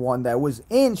about the one that was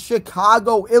in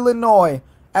Chicago, Illinois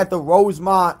at the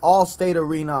Rosemont All-State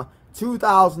Arena,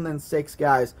 2006,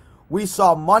 guys. We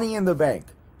saw Money in the Bank,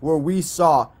 where we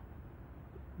saw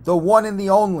the one and the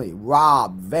only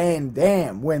Rob Van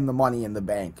Dam win the Money in the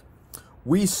Bank.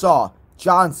 We saw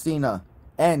John Cena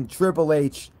and Triple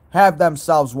H have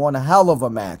themselves one hell of a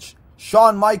match.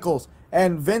 Shawn Michaels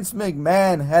and Vince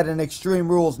McMahon had an Extreme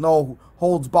Rules no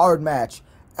holds barred match.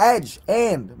 Edge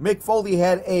and Mick Foley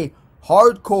had a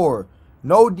hardcore,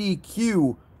 no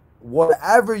DQ,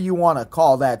 whatever you want to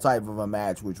call that type of a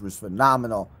match, which was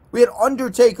phenomenal. We had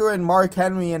Undertaker and Mark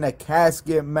Henry in a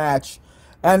casket match.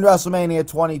 And WrestleMania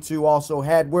 22 also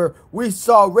had where we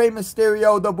saw Rey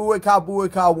Mysterio, the Buick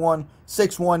 1,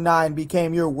 619,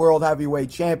 became your World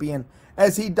Heavyweight Champion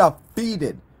as he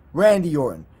defeated Randy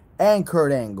Orton and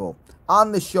Kurt Angle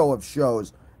on the Show of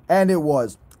Shows. And it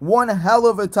was one hell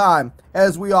of a time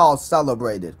as we all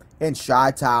celebrated in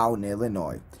Chi-Town,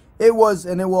 Illinois. It was,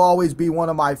 and it will always be, one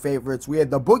of my favorites. We had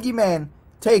the Boogeyman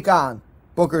take on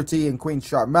Booker T and Queen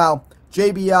Sharmell.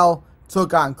 JBL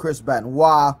took on Chris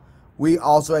Benoit. We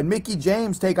also had Mickie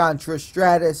James take on Trish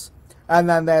Stratus. And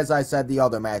then, as I said, the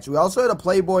other match. We also had a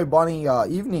Playboy Bunny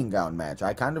evening gown match.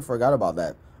 I kind of forgot about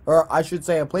that. Or I should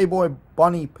say a Playboy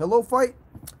Bunny pillow fight?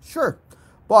 Sure.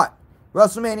 But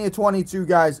WrestleMania 22,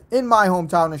 guys, in my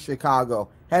hometown of Chicago,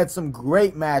 had some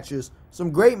great matches,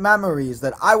 some great memories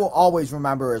that I will always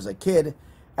remember as a kid.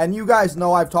 And you guys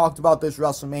know I've talked about this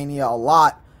WrestleMania a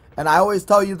lot. And I always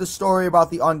tell you the story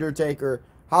about The Undertaker,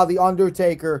 how The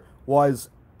Undertaker was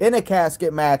in a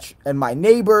casket match, and my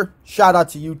neighbor, shout out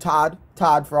to you, Todd,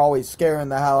 for always scaring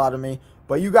the hell out of me.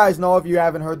 But you guys know, if you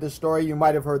haven't heard this story, you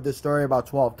might have heard this story about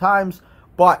 12 times.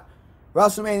 But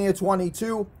WrestleMania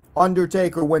 22,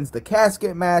 Undertaker wins the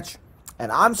casket match,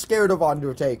 and I'm scared of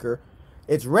Undertaker.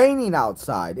 It's raining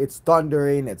outside, it's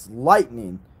thundering, it's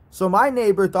lightning. So my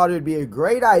neighbor thought it'd be a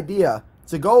great idea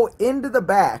to go into the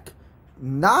back,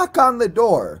 knock on the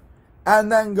door,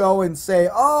 and then go and say,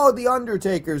 "Oh, the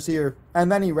Undertaker's here,"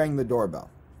 and then he rang the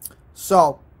doorbell.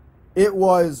 So it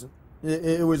was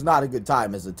not a good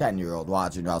time as a 10-year-old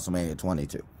watching WrestleMania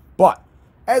 22. But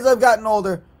as I've gotten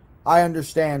older, I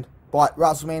understand. But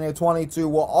WrestleMania 22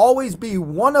 will always be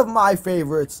one of my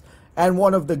favorites and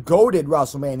one of the goated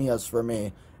WrestleManias for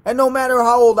me. And no matter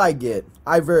how old I get,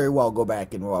 I very well go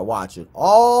back and watch it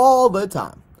all the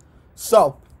time.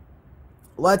 So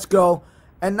let's go.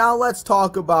 And now let's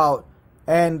talk about,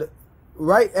 and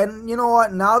you know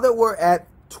what, now that we're at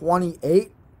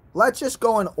 28, let's just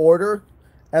go in order,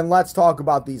 and let's talk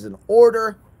about these in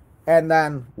order, and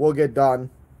then we'll get done,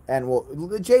 and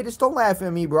Jadis, don't laugh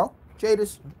at me, bro.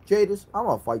 Jadis, I'm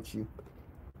gonna fight you.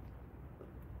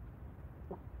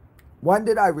 When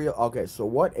did I okay, so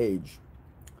what age?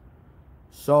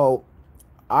 So,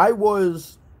 I'll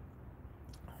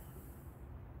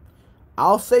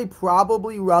say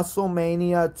probably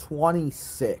WrestleMania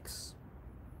 26.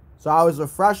 So I was a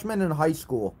freshman in high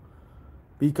school,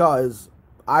 because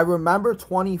I remember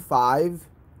 25,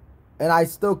 and I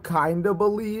still kind of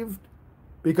believed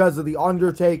because of The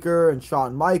Undertaker and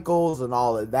Shawn Michaels and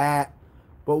all of that.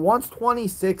 But once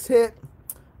 26 hit,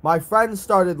 my friends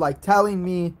started like telling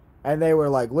me And they were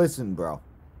like, listen, bro,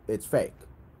 it's fake.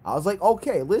 I was like,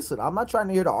 okay, listen, I'm not trying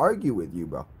to here to argue with you,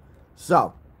 bro.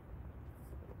 So,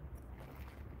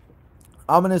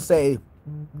 I'm going to say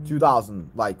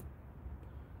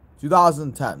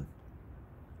 2010.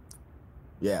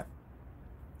 Yeah.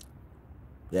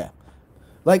 Yeah.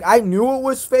 Like, I knew it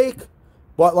was fake,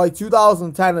 but, like,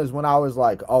 2010 is when I was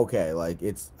like, okay, like,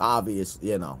 it's obvious,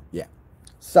 yeah.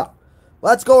 So,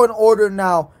 let's go in order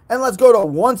now, and let's go to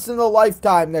once in a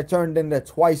lifetime that turned into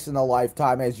twice in a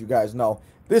lifetime, as you guys know.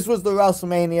 This was the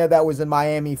WrestleMania that was in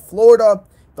Miami, Florida,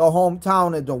 the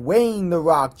hometown of Dwayne "The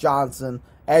Rock" Johnson.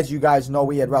 As you guys know,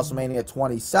 we had WrestleMania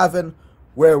 27,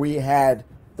 where we had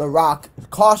The Rock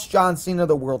cost John Cena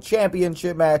the World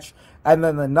Championship match, and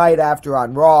then the night after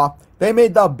on Raw, they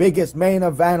made the biggest main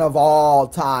event of all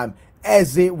time,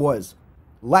 as it was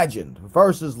legend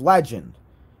versus legend.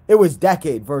 It was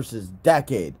decade versus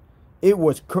decade. It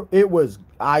was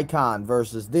icon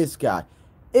versus this guy.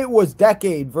 It was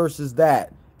decade versus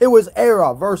that. It was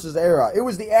era versus era. It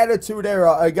was the Attitude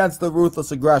Era against the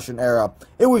Ruthless Aggression Era.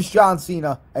 It was John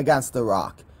Cena against The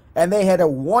Rock. And they had a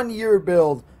 1-year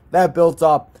build that built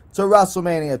up to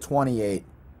WrestleMania 28.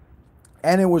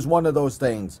 And it was one of those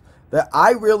things that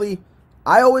I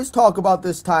always talk about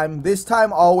this time. This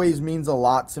time always means a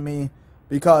lot to me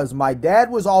because my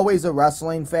dad was always a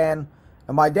wrestling fan.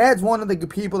 And my dad's one of the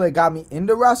people that got me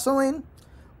into wrestling.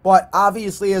 But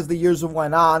obviously as the years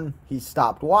went on, he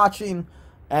stopped watching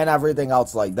and everything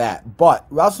else like that. But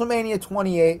WrestleMania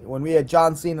 28, when we had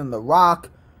John Cena and The Rock,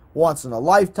 once in a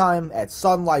lifetime at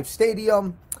Sun Life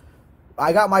Stadium,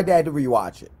 I got my dad to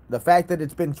rewatch it. The fact that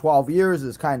it's been 12 years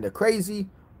is kind of crazy,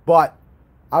 but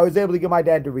I was able to get my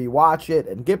dad to rewatch it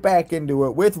and get back into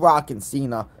it with Rock and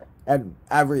Cena and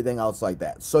everything else like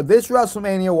that. So this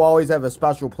WrestleMania will always have a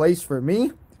special place for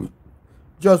me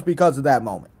just because of that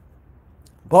moment.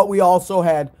 But we also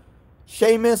had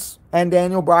Sheamus and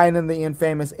Daniel Bryan in the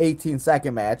infamous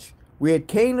 18-second match. We had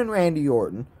Kane and Randy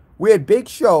Orton. We had Big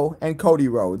Show and Cody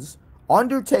Rhodes.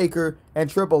 Undertaker and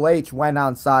Triple H went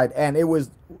on side, and it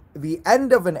was the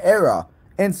end of an era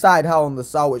inside Hell in the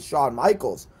Cell with Shawn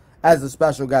Michaels as the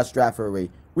special guest referee.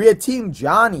 We had Team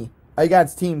Johnny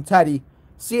against Team Teddy,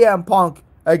 CM Punk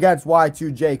against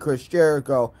Y2J Chris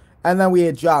Jericho, and then we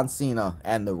had John Cena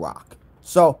and The Rock.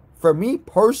 So, for me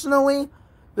personally,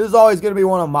 this is always going to be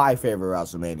one of my favorite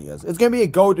WrestleManias. It's going to be a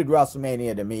goated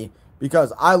WrestleMania to me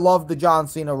because I love the John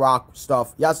Cena Rock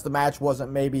stuff. Yes, the match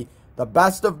wasn't maybe the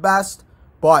best of best,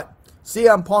 but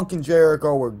CM Punk and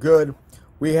Jericho were good.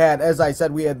 We had, as I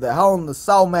said, we had the Hell in the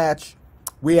Cell match.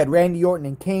 We had Randy Orton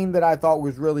and Kane that I thought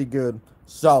was really good.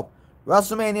 So,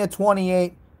 WrestleMania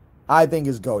 28, I think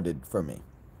is goated for me.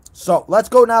 So, let's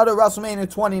go now to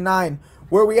WrestleMania 29,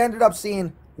 where we ended up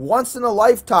seeing once in a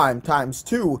lifetime times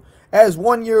 2, as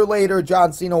 1 year later,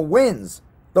 John Cena wins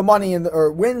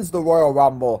wins the Royal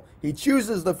Rumble. He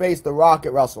chooses to face The Rock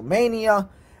at WrestleMania,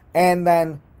 and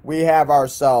then we have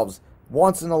ourselves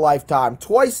once in a lifetime,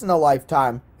 twice in a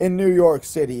lifetime in New York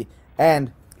City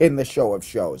and in the Show of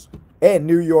Shows in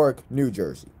New York, New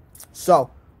Jersey.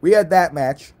 So, we had that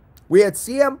match. We had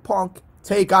CM Punk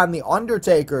take on The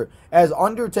Undertaker as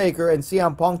Undertaker and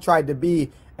CM Punk tried to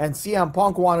be, and CM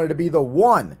Punk wanted to be the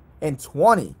 1 in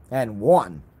 20 and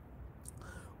 1.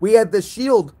 We had The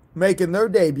Shield making their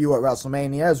debut at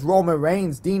WrestleMania as Roman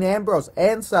Reigns, Dean Ambrose,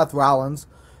 and Seth Rollins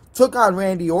took on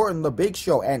Randy Orton, The Big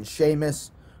Show, and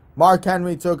Sheamus. Mark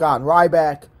Henry took on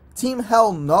Ryback. Team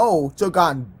Hell No took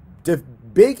on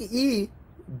Big E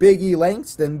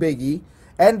Langston, Big E,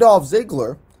 and Dolph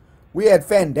Ziggler. We had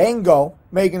Fandango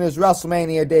making his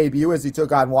WrestleMania debut as he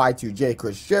took on Y2J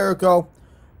Chris Jericho.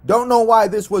 Don't know why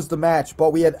this was the match,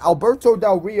 but we had Alberto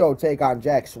Del Rio take on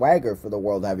Jack Swagger for the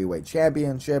World Heavyweight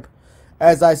Championship.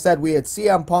 As I said, we had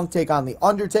CM Punk take on The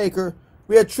Undertaker.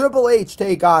 We had Triple H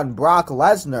take on Brock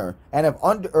Lesnar, and if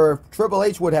Triple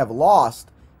H would have lost,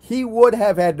 he would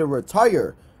have had to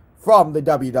retire from the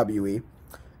WWE.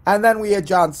 And then we had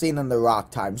John Cena and The Rock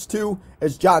times 2,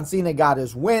 as John Cena got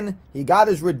his win, he got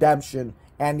his redemption,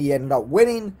 and he ended up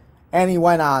winning, and he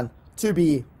went on to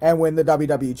be and win the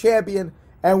WWE Champion.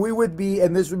 And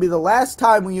this would be the last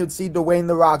time we would see Dwayne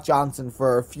The Rock Johnson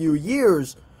for a few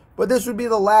years, but this would be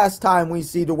the last time we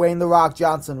see Dwayne The Rock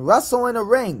Johnson wrestle in a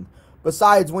ring,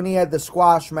 besides when he had the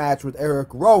squash match with Eric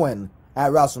Rowan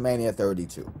at WrestleMania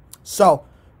 32. So,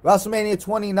 WrestleMania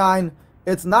 29,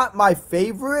 it's not my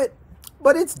favorite,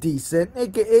 but it's decent.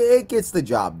 It gets the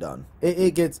job done.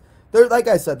 Like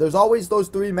I said, there's always those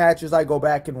 3 matches I go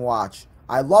back and watch.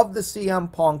 I love the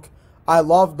CM Punk. I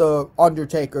love the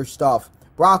Undertaker stuff.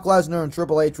 Brock Lesnar and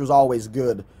Triple H was always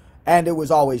good, and it was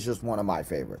always just one of my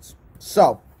favorites.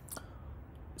 So,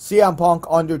 CM Punk,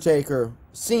 Undertaker,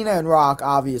 Cena, and Rock,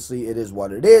 obviously it is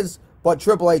what it is. But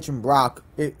Triple H and Brock,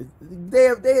 they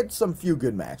had some few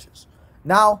good matches.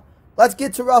 Now, let's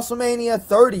get to WrestleMania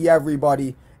 30,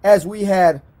 everybody. As we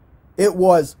had, it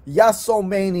was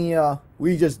YesOmania.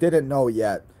 We just didn't know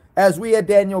yet. As we had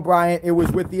Daniel Bryan, it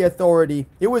was with the Authority.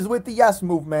 It was with the Yes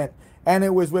Movement. And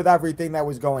it was with everything that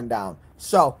was going down.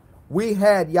 So, we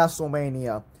had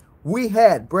YesOmania. We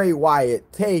had Bray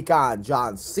Wyatt take on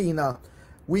John Cena.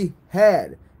 We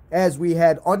had, as we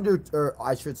had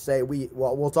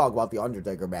we'll talk about the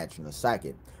Undertaker match in a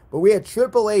second. But we had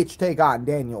Triple H take on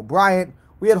Daniel Bryan.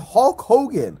 We had Hulk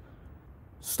Hogan,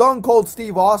 Stone Cold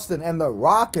Steve Austin, and The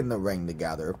Rock in the ring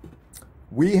together.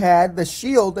 We had The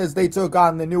Shield as they took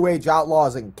on the New Age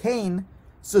Outlaws and Kane.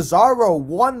 Cesaro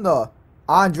won the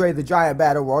Andre the Giant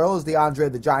Battle Royal as the Andre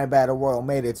the Giant Battle Royal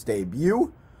made its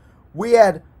debut. We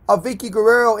had a Vicky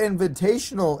Guerrero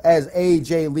Invitational as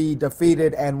AJ Lee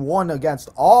defeated and won against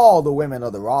all the women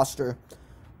of the roster.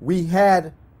 We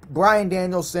had Bryan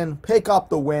Danielson pick up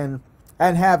the win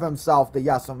and have himself the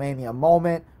YesOmania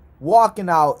moment, walking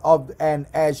out of and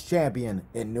as champion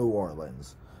in New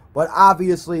Orleans. But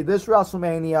obviously, this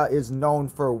WrestleMania is known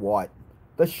for what?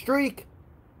 The streak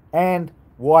and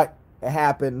what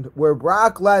happened where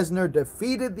Brock Lesnar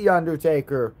defeated The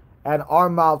Undertaker and our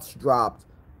mouths dropped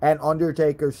and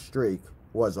Undertaker's streak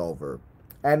was over.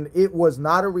 And it was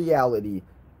not a reality.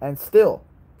 And still,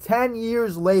 10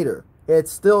 years later, it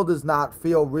still does not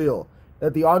feel real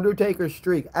that The Undertaker's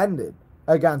streak ended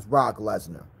against Brock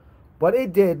Lesnar. But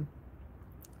it did.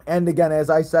 And again, as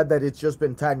I said, that it's just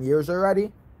been 10 years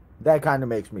already, that kind of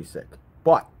makes me sick.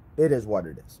 But it is what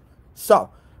it is. So,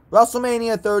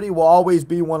 WrestleMania 30 will always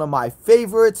be one of my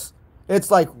favorites. It's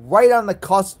like right on the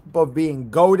cusp of being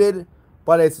goated,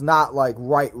 but it's not like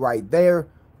right there.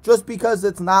 Just because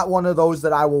it's not one of those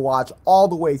that I will watch all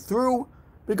the way through,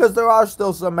 because there are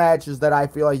still some matches that I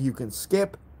feel like you can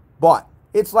skip, but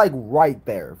it's like right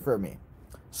there for me.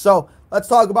 So, let's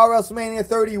talk about WrestleMania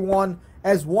 31,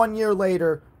 as 1 year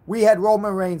later, we had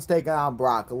Roman Reigns taking on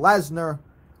Brock Lesnar.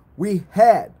 We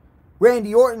had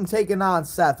Randy Orton taking on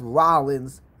Seth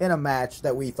Rollins in a match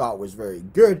that we thought was very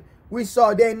good. We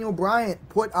saw Daniel Bryan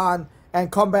put on and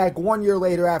come back 1 year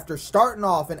later after starting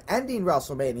off and ending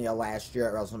WrestleMania last year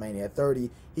at WrestleMania 30.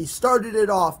 He started it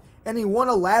off and he won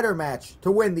a ladder match to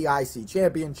win the IC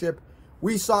Championship.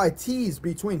 We saw a tease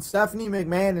between Stephanie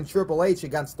McMahon and Triple H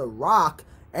against The Rock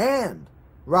and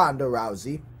Ronda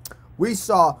Rousey. We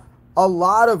saw a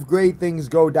lot of great things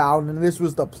go down, and this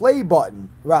was the play button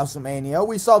WrestleMania.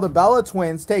 We saw the Bella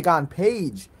Twins take on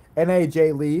Paige and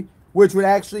AJ Lee, which would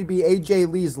actually be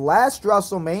AJ Lee's last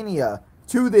WrestleMania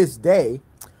to this day.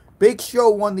 Big Show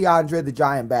won the Andre the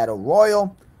Giant Battle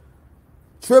Royal.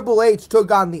 Triple H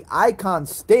took on the Icon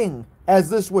Sting, as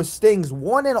this was Sting's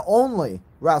one and only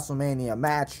WrestleMania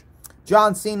match.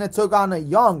 John Cena took on a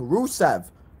young Rusev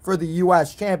for the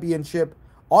U.S. Championship.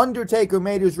 Undertaker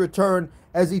made his return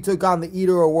as he took on the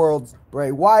Eater of Worlds,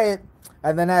 Bray Wyatt.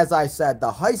 And then, as I said,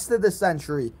 the heist of the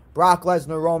century, Brock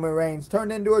Lesnar, Roman Reigns,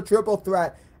 turned into a triple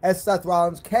threat as Seth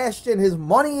Rollins cashed in his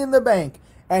money in the bank,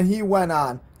 and he went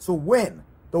on to win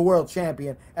the World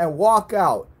Champion and walk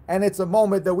out. And it's a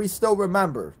moment that we still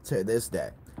remember to this day.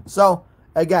 So,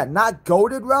 again, not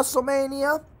goated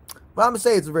WrestleMania, but I'm going to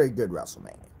say it's a very good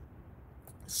WrestleMania.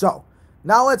 So,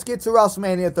 now let's get to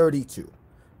WrestleMania 32.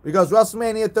 Because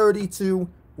WrestleMania 32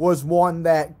 was one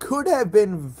that could have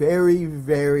been very,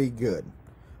 very good.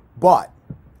 But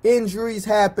injuries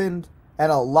happened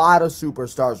and a lot of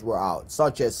superstars were out,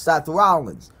 such as Seth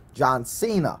Rollins, John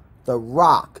Cena, The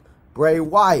Rock, Bray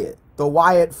Wyatt, the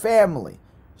Wyatt family.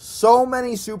 So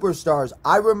many superstars.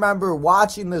 I remember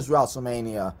watching this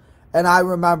WrestleMania and I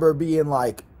remember being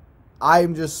like,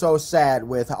 I'm just so sad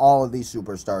with all of these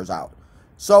superstars out.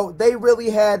 So they really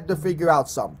had to figure out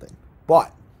something.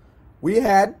 But we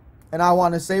had, and I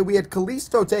want to say, we had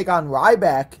Kalisto take on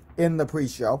Ryback in the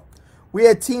pre-show. We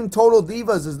had Team Total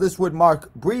Divas, as this would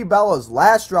mark Brie Bella's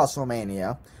last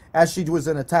WrestleMania, as she was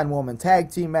in a 10-woman tag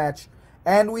team match.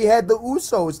 And we had the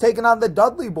Usos taking on the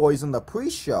Dudley Boys in the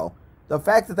pre-show. The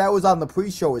fact that that was on the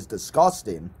pre-show is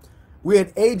disgusting. We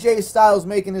had AJ Styles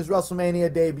making his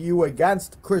WrestleMania debut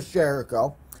against Chris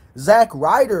Jericho. Zack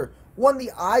Ryder won the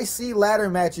IC ladder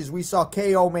matches. We saw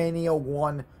KO Mania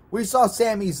 1. We saw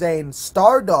Sami Zayn,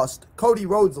 Stardust, Cody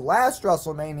Rhodes' last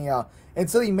WrestleMania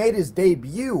until he made his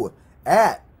debut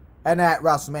at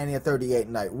WrestleMania 38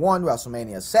 Night 1,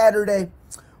 WrestleMania Saturday.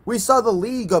 We saw the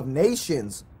League of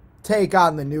Nations take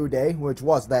on the New Day, which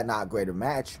was that not greater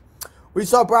match. We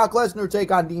saw Brock Lesnar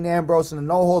take on Dean Ambrose in a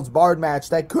no-holds-barred match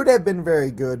that could have been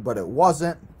very good, but it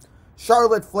wasn't.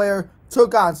 Charlotte Flair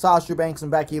took on Sasha Banks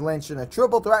and Becky Lynch in a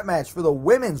triple threat match for the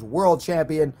Women's World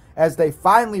Champion as they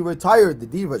finally retired the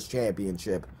Divas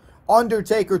Championship.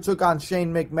 Undertaker took on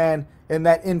Shane McMahon in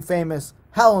that infamous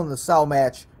Hell in the Cell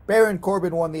match. Baron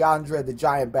Corbin won the Andre the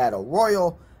Giant Battle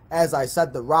Royal. As I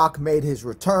said, The Rock made his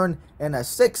return in a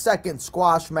 6-second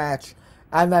squash match.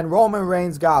 And then Roman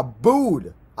Reigns got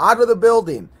booed out of the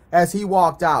building as he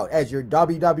walked out as your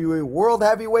WWE World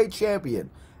Heavyweight Champion.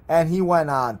 And he went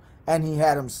on and he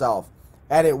had himself.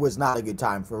 And it was not a good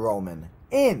time for Roman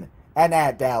in and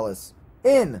at Dallas,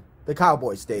 in the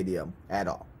Cowboy Stadium at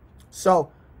all.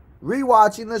 So,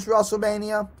 rewatching this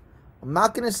WrestleMania, I'm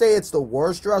not going to say it's the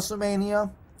worst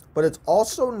WrestleMania, but it's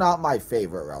also not my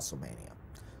favorite WrestleMania.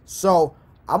 So,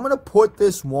 I'm going to put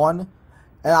this one,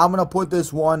 and I'm going to put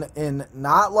this one in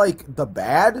not like the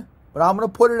bad, but I'm going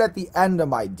to put it at the end of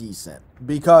my decent.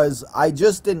 Because I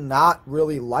just did not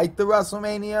really like the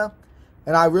WrestleMania,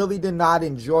 and I really did not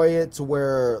enjoy it to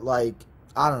where, like,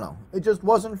 I don't know, it just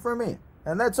wasn't for me.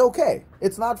 And that's okay.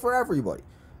 It's not for everybody.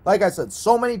 Like I said,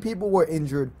 so many people were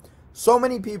injured. So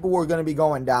many people were going to be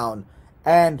going down.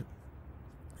 And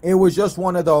it was just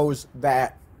one of those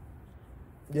that,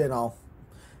 you know,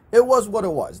 it was what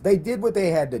it was. They did what they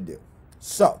had to do.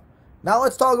 So, now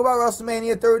let's talk about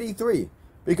WrestleMania 33.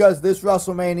 Because this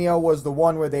WrestleMania was the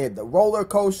one where they had the roller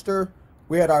coaster.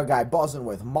 We had our guy buzzing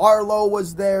with Marlowe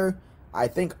was there. I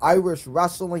think Irish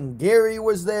Wrestling Gary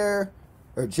was there.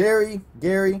 Or Gary.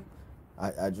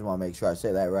 I just want to make sure I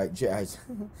say that right.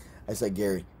 I said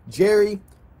Gary. Jerry.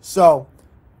 So,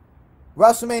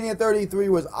 WrestleMania 33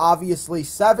 was obviously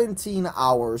 17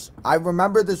 hours. I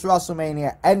remember this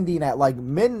WrestleMania ending at like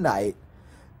midnight.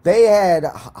 They had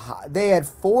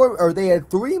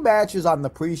 3 matches on the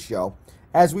pre-show,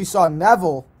 as we saw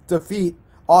Neville defeat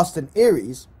Austin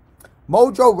Aries.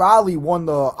 Mojo Rawley won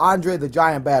the Andre the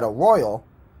Giant Battle Royal.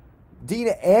 Dean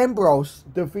Ambrose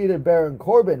defeated Baron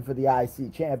Corbin for the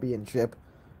IC Championship.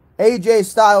 AJ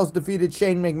Styles defeated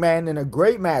Shane McMahon in a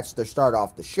great match to start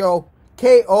off the show.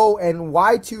 KO and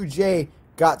Y2J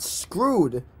got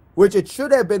screwed, which it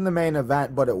should have been the main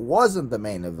event, but it wasn't the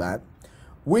main event.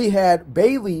 We had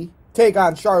Bayley take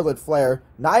on Charlotte Flair,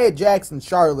 Nia Jax and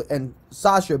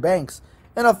Sasha Banks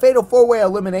in a Fatal 4-Way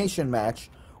elimination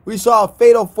match. We saw a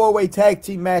Fatal 4-Way tag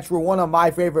team match where one of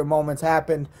my favorite moments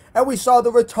happened. And we saw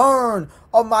the return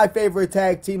of my favorite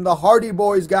tag team, the Hardy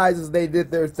Boys, guys, as they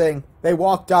did their thing. They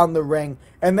walked down the ring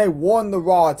and they won the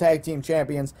Raw Tag Team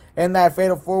Champions in that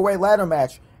Fatal 4-Way ladder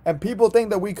match. And people think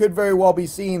that we could very well be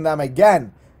seeing them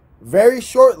again very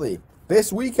shortly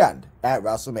this weekend at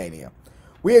WrestleMania.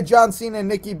 We had John Cena and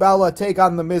Nikki Bella take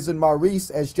on The Miz and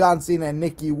Maurice as John Cena and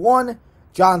Nikki won.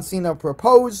 John Cena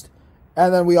proposed,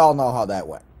 and then we all know how that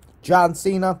went. John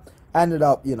Cena ended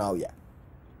up,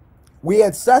 We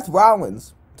had Seth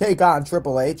Rollins take on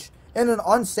Triple H in an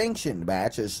unsanctioned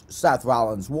match as Seth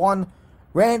Rollins won.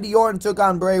 Randy Orton took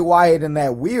on Bray Wyatt in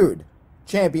that weird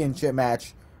championship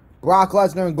match. Brock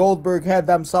Lesnar and Goldberg had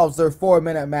themselves their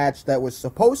 4-minute match that was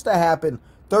supposed to happen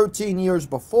 13 years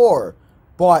before,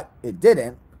 but it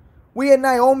didn't. We had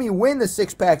Naomi win the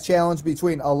 6-pack challenge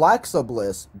between Alexa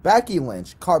Bliss, Becky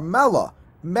Lynch, Carmella,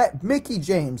 Mickie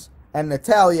James, and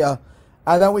Natalya.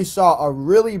 And then we saw a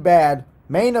really bad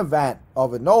main event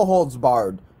of a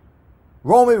no-holds-barred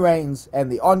Roman Reigns and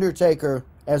The Undertaker,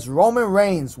 as Roman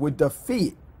Reigns would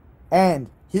defeat and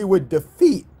beat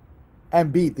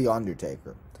The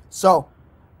Undertaker. So,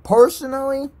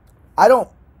 personally, I don't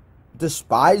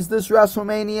despise this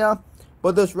WrestleMania,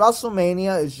 but this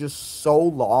WrestleMania is just so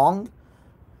long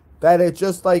that it's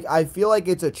just like, I feel like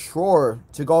it's a chore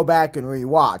to go back and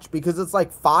rewatch, because it's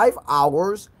like 5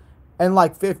 hours and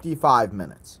like 55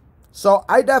 minutes. So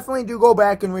I definitely do go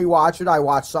back and rewatch it. I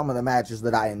watch some of the matches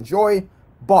that I enjoy,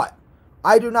 but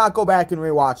I do not go back and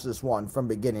rewatch this one from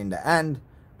beginning to end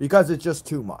because it's just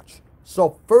too much.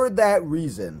 So for that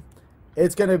reason,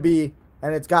 it's going to be,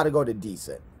 and it's got to go to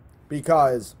decent,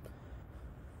 because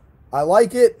I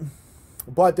like it,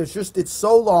 but it's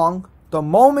so long. The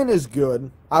moment is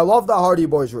good. I love the Hardy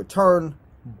Boys return,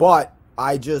 but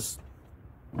I don't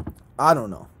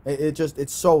know.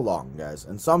 It's so long, guys.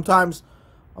 And sometimes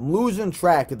I'm losing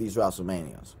track of these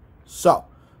WrestleManias. So,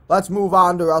 let's move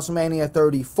on to WrestleMania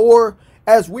 34.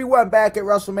 As we went back at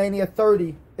WrestleMania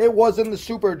 30, it was in the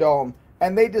Superdome,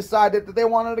 and they decided that they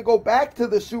wanted to go back to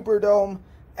the Superdome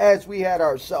as we had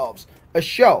ourselves a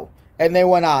show. And they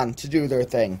went on to do their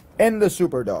thing in the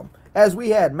Superdome, as we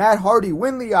had Matt Hardy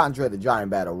win the Andre the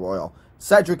Giant Battle Royal.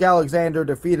 Cedric Alexander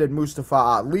defeated Mustafa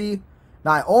Ali.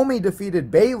 Naomi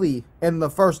defeated Bayley in the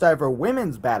first ever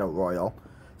Women's Battle Royal.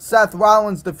 Seth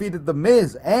Rollins defeated The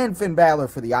Miz and Finn Balor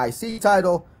for the IC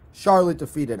title. Charlotte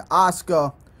defeated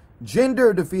Asuka.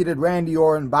 Jinder defeated Randy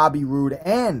Orton, Bobby Roode,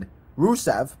 and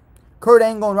Rusev. Kurt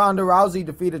Angle and Ronda Rousey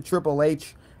defeated Triple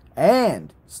H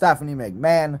and Stephanie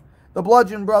McMahon. The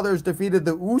Bludgeon Brothers defeated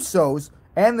the Usos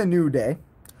and the New Day.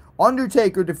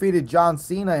 Undertaker defeated John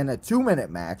Cena in a 2-minute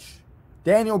match.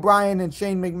 Daniel Bryan and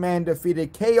Shane McMahon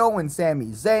defeated KO and Sami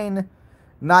Zayn.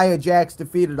 Nia Jax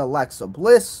defeated Alexa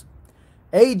Bliss.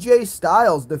 AJ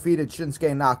Styles defeated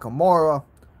Shinsuke Nakamura.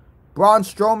 Braun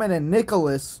Strowman and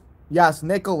Nicholas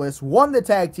won the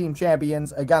tag team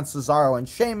champions against Cesaro and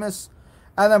Sheamus.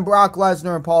 And then Brock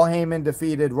Lesnar and Paul Heyman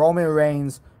defeated Roman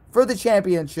Reigns for the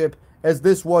championship, as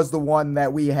this was the one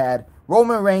that we had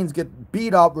Roman Reigns get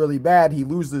beat up really bad. He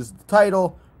loses the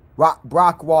title.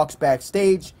 Brock walks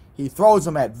backstage. He throws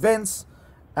him at Vince.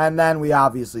 And then we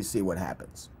obviously see what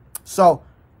happens. So,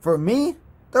 for me,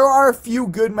 there are a few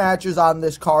good matches on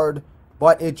this card,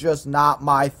 but it's just not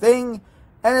my thing.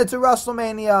 And it's a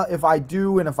WrestleMania. If I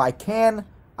do and if I can,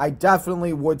 I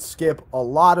definitely would skip a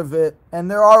lot of it. And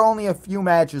there are only a few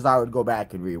matches I would go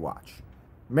back and rewatch.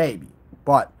 Maybe.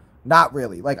 But not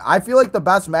really. Like, I feel like the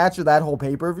best match of that whole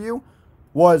pay-per-view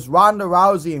was Ronda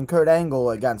Rousey and Kurt Angle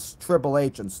against Triple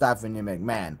H and Stephanie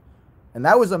McMahon. And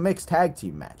that was a mixed tag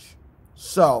team match.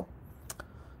 So,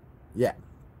 yeah.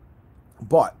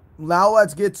 But now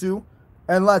let's get to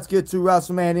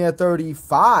WrestleMania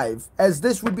 35, as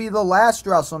this would be the last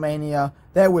WrestleMania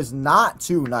that was not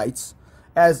 2 nights,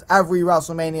 as every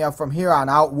WrestleMania from here on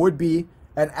out would be,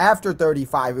 and after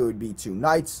 35 it would be 2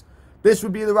 nights. This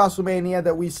would be the WrestleMania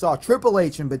that we saw Triple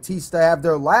H and Batista have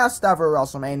their last ever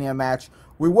WrestleMania match.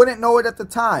 We wouldn't know it at the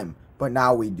time, but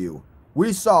now we do.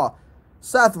 We saw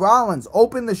Seth Rollins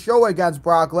open the show against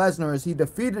Brock Lesnar as he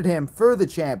defeated him for the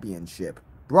championship.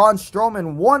 Braun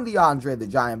Strowman won the Andre the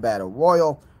Giant Battle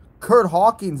Royal. Kurt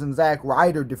Hawkins and Zack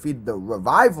Ryder defeated the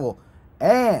Revival,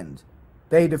 and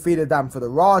they defeated them for the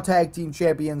Raw Tag Team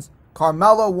Champions.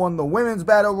 Carmella won the Women's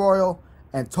Battle Royal,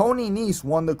 and Tony Nese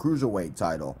won the Cruiserweight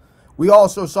title. We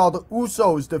also saw the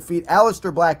Usos defeat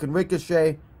Aleister Black and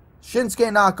Ricochet,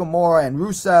 Shinsuke Nakamura and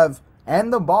Rusev,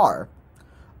 and The Bar.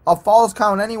 A Falls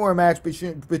Count Anywhere match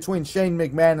between Shane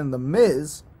McMahon and The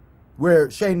Miz,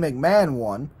 where Shane McMahon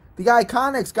won. The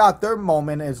Iconics got their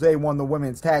moment as they won the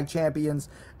Women's Tag Champions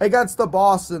against the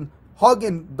Boss and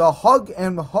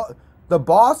the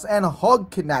Boss and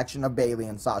Hug connection of Bayley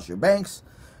and Sasha Banks,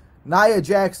 Nia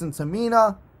Jax and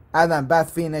Tamina, and then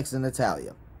Beth Phoenix and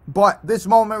Natalya. But this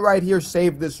moment right here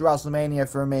saved this WrestleMania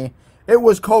for me. It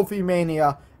was Kofi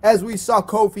Mania, as we saw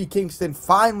Kofi Kingston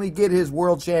finally get his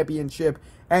World Championship,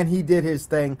 and he did his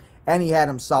thing, and he had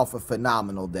himself a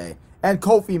phenomenal day. And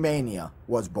Kofi Mania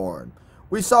was born.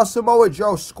 We saw Samoa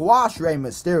Joe squash Rey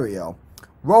Mysterio.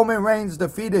 Roman Reigns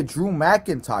defeated Drew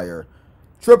McIntyre.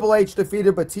 Triple H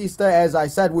defeated Batista, as I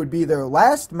said, would be their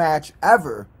last match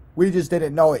ever. We just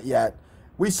didn't know it yet.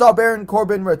 We saw Baron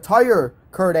Corbin retire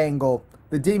Kurt Angle.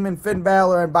 The Demon Finn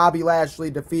Balor and Bobby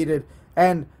Lashley defeated,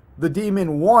 and the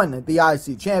Demon won the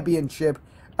IC Championship.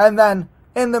 And then,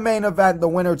 in the main event, the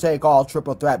winner-take-all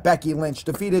triple threat, Becky Lynch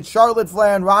defeated Charlotte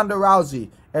Flair and Ronda Rousey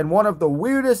in one of the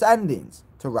weirdest endings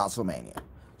to WrestleMania.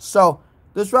 So,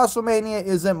 this WrestleMania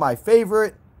isn't my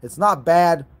favorite. It's not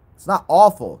bad. It's not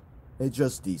awful. It's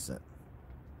just decent.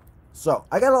 So,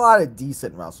 I got a lot of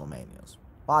decent WrestleManias.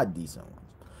 A lot of decent ones.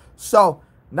 So,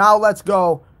 now let's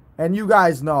go. And you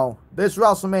guys know, this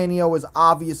WrestleMania was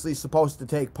obviously supposed to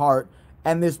take part,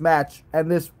 and this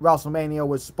WrestleMania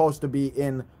was supposed to be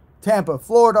in Tampa,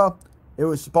 Florida. It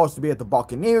was supposed to be at the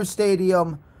Buccaneers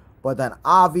Stadium, but then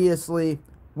obviously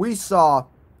we saw,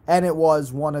 and it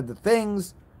was one of the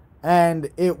things,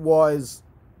 and it was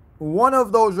one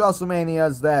of those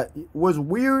WrestleManias that was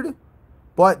weird,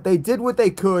 but they did what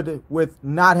they could with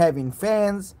not having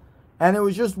fans. And it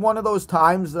was just one of those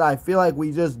times that I feel like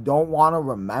we just don't want to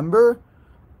remember.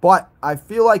 But I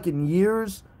feel like in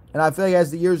years, and I feel like as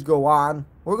the years go on,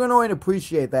 we're going to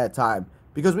appreciate that time.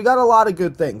 Because we got a lot of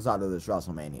good things out of this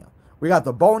WrestleMania. We got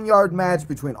the Boneyard match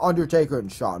between Undertaker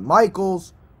and Shawn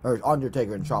Michaels.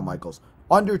 Undertaker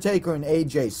and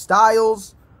AJ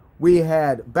Styles. We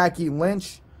had Becky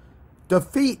Lynch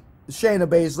defeat Shayna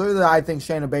Baszler, that I think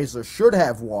Shayna Baszler should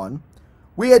have won.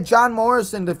 We had John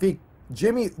Morrison defeat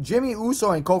Jimmy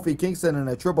Uso and Kofi Kingston in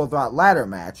a triple threat ladder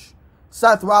match.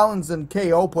 Seth Rollins and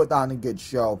KO put on a good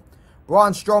show.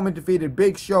 Braun Strowman defeated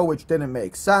Big Show, which didn't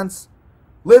make sense.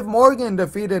 Liv Morgan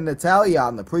defeated Natalya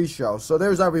on the pre-show, so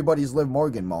there's everybody's Liv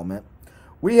Morgan moment.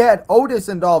 We had Otis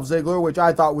and Dolph Ziggler, which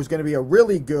I thought was going to be a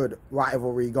really good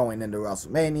rivalry going into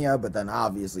WrestleMania, but then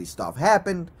obviously stuff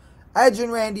happened. Edge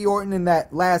and Randy Orton in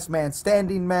that last man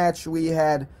standing match. We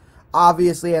had,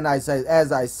 obviously, and as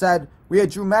I said, We had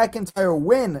Drew McIntyre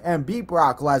win and beat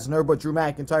Brock Lesnar, but Drew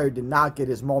McIntyre did not get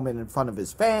his moment in front of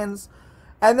his fans.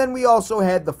 And then we also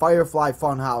had the Firefly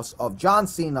Funhouse of John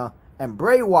Cena and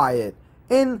Bray Wyatt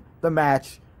in the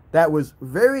match. That was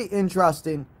very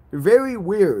interesting, very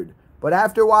weird. But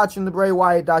after watching the Bray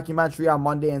Wyatt documentary on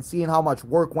Monday and seeing how much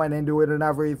work went into it and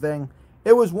everything,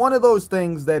 it was one of those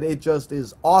things that it just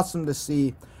is awesome to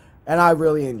see, and I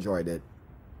really enjoyed it.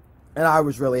 And I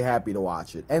was really happy to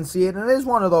watch it and see it, and it is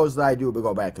one of those that I do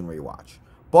go back and rewatch.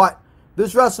 But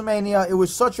this WrestleMania, it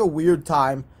was such a weird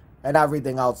time and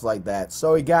everything else like that.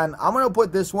 So again, I'm going to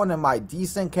put this one in my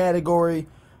decent category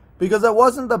because it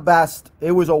wasn't the best.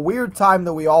 It was a weird time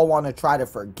that we all want to try to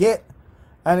forget.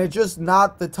 And it's just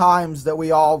not the times that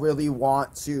we all really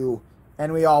want to,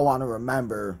 and we all want to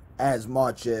remember as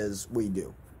much as we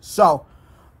do. So,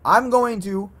 I'm going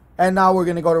to, and now we're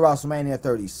going to go to WrestleMania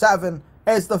 37,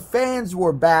 as the fans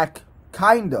were back,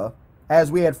 kinda,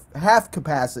 as we had half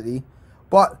capacity,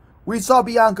 but we saw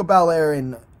Bianca Belair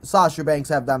and Sasha Banks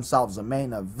have themselves a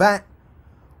main event.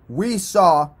 We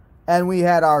saw, and we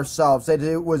had ourselves, that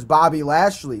it was Bobby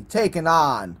Lashley taking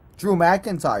on Drew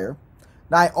McIntyre.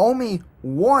 Naomi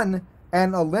won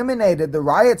and eliminated the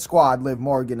Riot Squad, Liv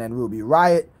Morgan and Ruby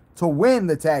Riott, to win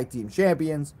the Tag Team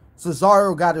Champions.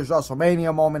 Cesaro got his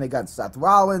WrestleMania moment against Seth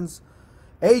Rollins.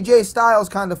 AJ Styles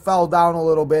kind of fell down a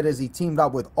little bit as he teamed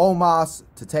up with Omos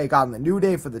to take on the New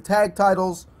Day for the tag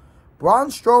titles. Braun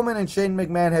Strowman and Shane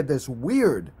McMahon had this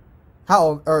weird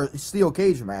steel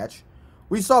cage match.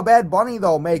 We saw Bad Bunny,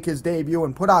 though, make his debut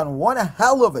and put on one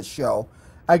hell of a show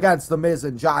against The Miz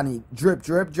and Johnny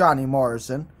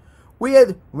Morrison. We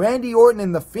had Randy Orton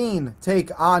and The Fiend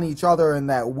take on each other in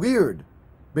that weird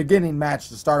beginning match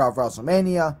to start off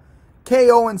WrestleMania.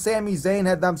 KO and Sami Zayn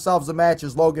had themselves a match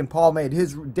as Logan Paul made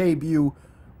his debut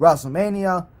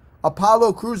WrestleMania.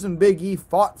 Apollo Crews and Big E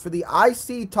fought for the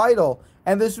IC title,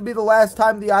 and this would be the last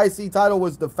time the IC title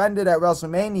was defended at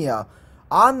WrestleMania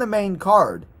on the main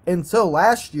card until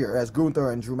last year as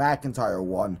Gunther and Drew McIntyre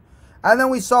won. And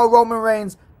then we saw Roman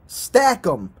Reigns stack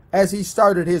him as he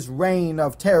started his reign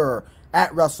of terror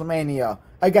at WrestleMania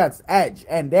against Edge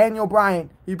and Daniel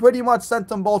Bryan. He pretty much sent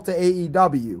them both to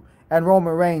AEW, and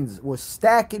Roman Reigns was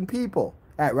stacking people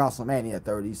at WrestleMania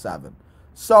 37.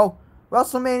 So,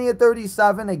 WrestleMania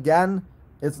 37, again,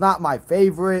 it's not my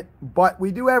favorite, but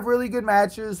we do have really good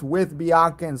matches with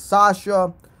Bianca and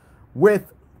Sasha,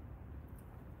 with,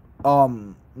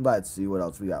 let's see what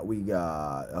else we got. We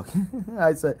got,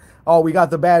 we got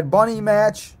the Bad Bunny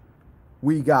match.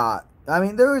 We got,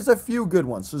 there is a few good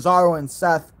ones, Cesaro and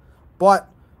Seth, but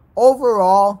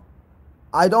overall,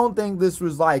 I don't think this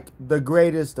was, the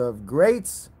greatest of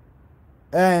greats,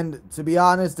 and to be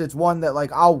honest, it's one that,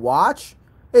 I'll watch.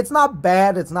 It's not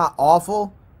bad, it's not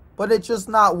awful, but it's just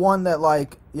not one that,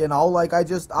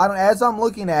 as I'm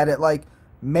looking at it,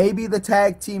 maybe the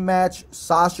tag team match,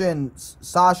 Sasha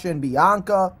and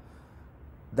Bianca,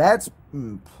 that's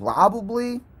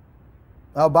probably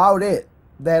about it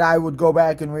that I would go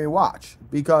back and rewatch,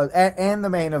 because, and the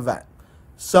main event.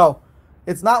 So,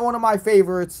 it's not one of my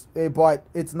favorites, but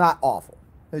it's not awful.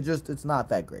 It's not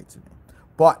that great to me.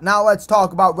 But now let's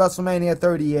talk about WrestleMania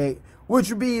 38, which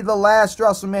would be the last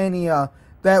WrestleMania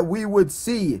that we would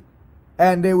see,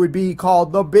 and it would be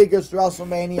called the biggest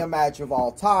WrestleMania match of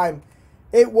all time.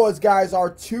 It was, guys,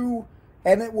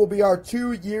 it will be our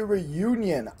 2-year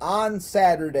reunion on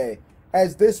Saturday,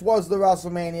 as this was the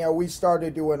WrestleMania. We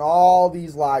started doing all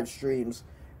these live streams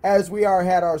as we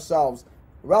had ourselves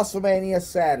WrestleMania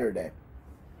Saturday.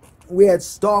 We had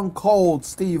Stone Cold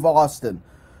Steve Austin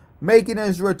making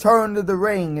his return to the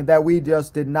ring that we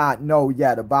just did not know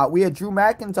yet about. We had Drew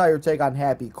McIntyre take on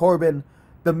Happy Corbin.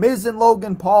 The Miz and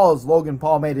Logan Paul, as Logan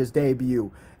Paul made his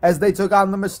debut, as they took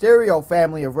on the Mysterio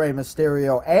family of Rey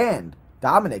Mysterio and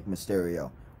Dominic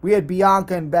Mysterio. We had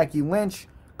Bianca and Becky Lynch.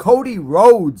 Cody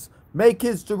Rhodes make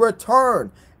his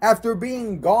return after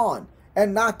being gone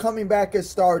and not coming back as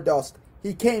Stardust.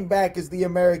 He came back as the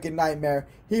American Nightmare.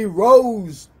 He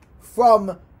rose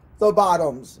from the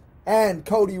bottoms, and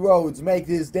Cody Rhodes make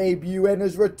his debut and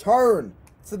his return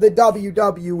to the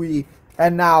WWE,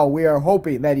 and now we are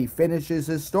hoping that he finishes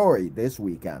his story this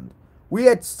weekend. We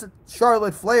had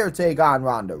Charlotte Flair take on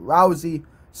Ronda Rousey.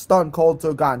 Stone Cold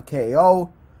took on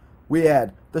KO. We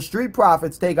had the Street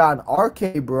Profits take on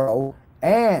RK Bro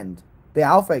and the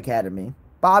Alpha Academy.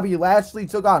 Bobby Lashley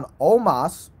took on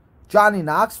Omos. Johnny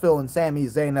Knoxville and Sami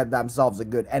Zayn had themselves a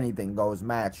good anything goes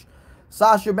match.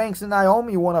 Sasha Banks and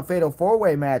Naomi won a fatal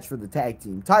 4-way match for the tag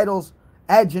team titles.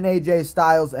 Edge and AJ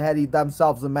Styles had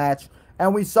themselves a match.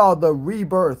 And we saw the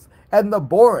rebirth and the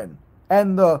boring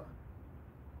and the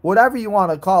whatever you want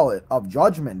to call it of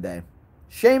Judgment Day.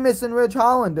 Sheamus and Ridge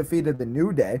Holland defeated The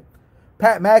New Day.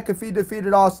 Pat McAfee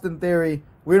defeated Austin Theory.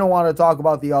 We don't want to talk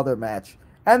about the other match.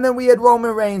 And then we had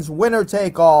Roman Reigns, winner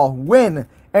take all, win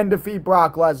and defeat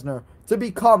Brock Lesnar to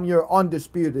become your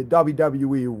undisputed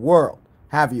WWE World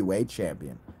Heavyweight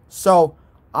Champion. So,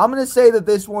 I'm going to say that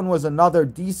this one was another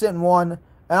decent one.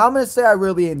 And I'm going to say I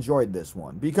really enjoyed this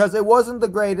one. Because it wasn't the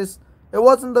greatest. It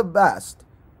wasn't the best.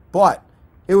 But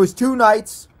it was 2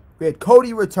 nights. We had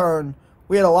Cody return.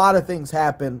 We had a lot of things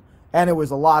happen. And it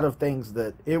was a lot of things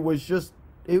that it was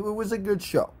a good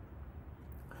show.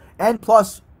 And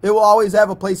plus, it will always have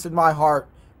a place in my heart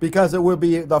because it will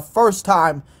be the first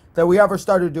time that we ever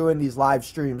started doing these live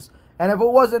streams. And if it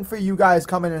wasn't for you guys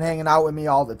coming and hanging out with me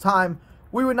all the time,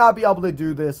 we would not be able to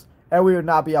do this, and we would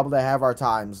not be able to have our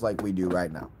times like we do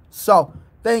right now. So,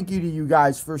 thank you to you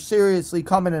guys for seriously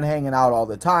coming and hanging out all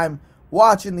the time,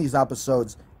 watching these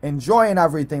episodes, enjoying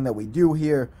everything that we do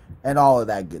here, and all of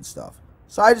that good stuff.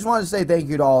 So, I just want to say thank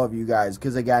you to all of you guys,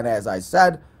 because again, as I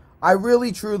said, I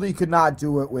really, truly could not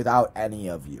do it without any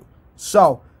of you.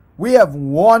 So, we have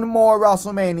one more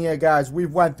WrestleMania, guys.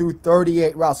 We've went through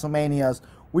 38 WrestleManias.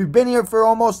 We've been here for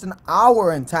almost an hour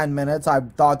and 10 minutes. I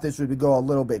thought this would go a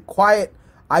little bit quiet.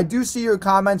 I do see your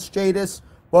comments, Jadis,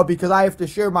 but because I have to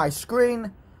share my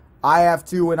screen, I have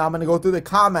to, and I'm going to go through the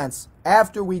comments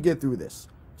after we get through this.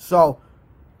 So,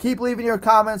 keep leaving your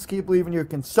comments, keep leaving your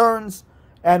concerns,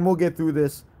 and we'll get through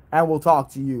this, and we'll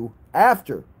talk to you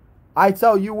after I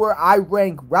tell you where I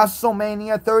rank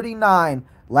WrestleMania 39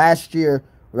 last year.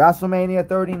 WrestleMania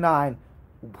 39,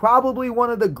 probably one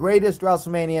of the greatest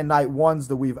WrestleMania Night 1s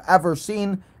that we've ever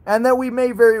seen, and that we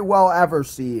may very well ever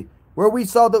see, where we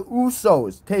saw the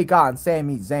Usos take on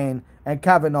Sami Zayn and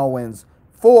Kevin Owens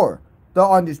for the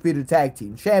Undisputed Tag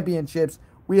Team Championships.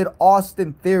 We had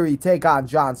Austin Theory take on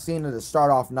John Cena to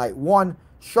start off Night 1.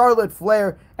 Charlotte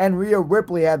Flair and Rhea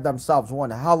Ripley had themselves one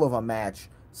hell of a match.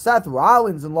 Seth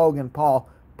Rollins and Logan Paul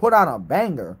put on a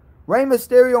banger. Rey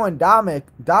Mysterio and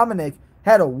Dominic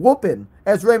had a whooping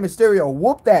as Rey Mysterio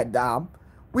whooped that Dom.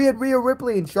 We had Rhea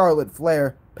Ripley and Charlotte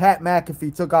Flair. Pat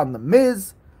McAfee took on The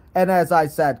Miz. And as I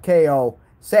said, KO,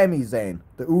 Sami Zayn,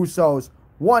 the Usos,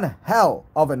 one hell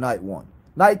of a Night 1.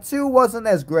 Night 2 wasn't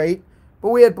as great, but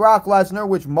we had Brock Lesnar,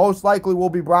 which most likely will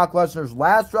be Brock Lesnar's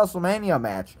last WrestleMania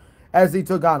match, as he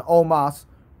took on Omos.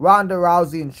 Ronda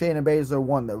Rousey and Shayna Baszler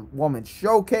won the Women's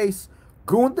Showcase.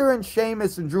 Gunther and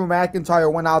Sheamus and Drew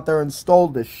McIntyre went out there and stole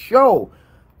the show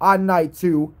on Night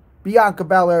 2. Bianca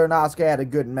Belair and Asuka had a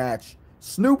good match.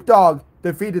 Snoop Dogg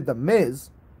defeated The Miz.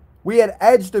 We had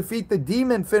Edge defeat the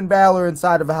Demon Finn Balor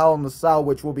inside of a Hell in a Cell,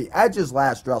 which will be Edge's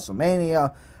last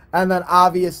WrestleMania. And then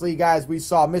obviously, guys, we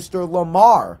saw Mr.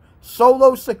 Lamar,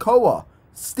 Solo Sikoa,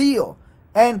 steal,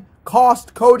 and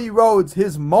cost Cody Rhodes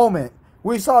his moment.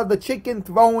 We saw the chicken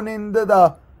thrown into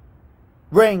the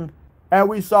ring, and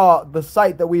we saw the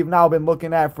sight that we've now been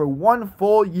looking at for one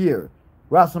full year.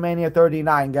 WrestleMania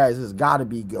 39, guys, has got to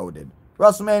be goated.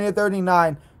 WrestleMania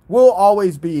 39 will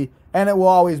always be, and it will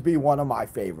always be one of my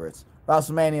favorites.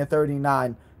 WrestleMania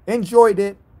 39, enjoyed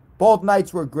it. Both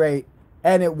nights were great,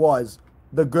 and it was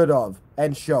the good of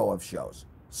and show of shows.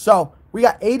 So, we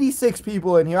got 86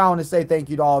 people in here. I want to say thank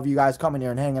you to all of you guys coming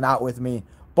here and hanging out with me.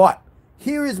 But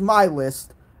here is my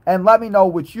list, and let me know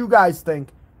what you guys think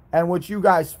and what you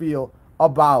guys feel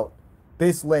about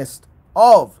this list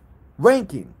of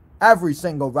ranking every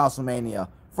single WrestleMania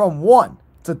from 1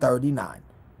 to 39.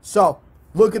 So,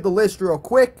 look at the list real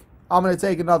quick. I'm going to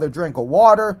take another drink of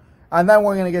water, and then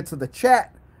we're going to get to the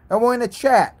chat, and we're going to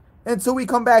chat until we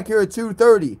come back here at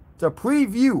 2:30 to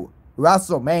preview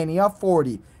WrestleMania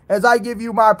 40, as I give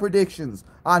you my predictions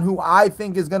on who I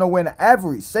think is going to win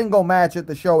every single match at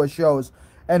the show of shows,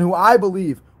 and who I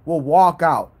believe will walk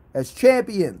out as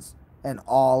champions, and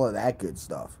all of that good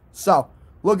stuff. So,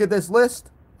 look at this list.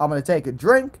 I'm going to take a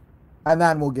drink, and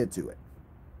then we'll get to it.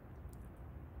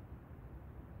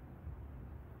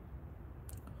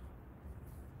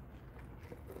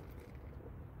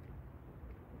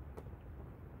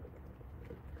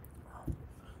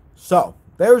 So,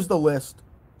 there's the list.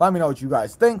 Let me know what you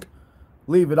guys think.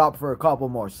 Leave it up for a couple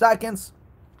more seconds.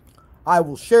 I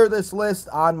will share this list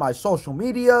on my social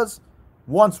medias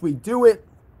once we do it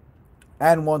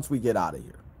and once we get out of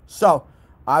here. So,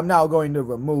 I'm now going to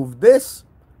remove this.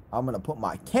 I'm going to put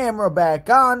my camera back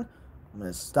on. I'm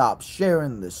going to stop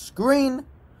sharing the screen.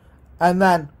 And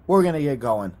then we're going to get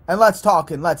going. And let's talk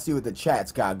and let's see what the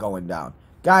chat's got going down.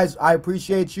 Guys, I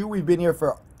appreciate you. We've been here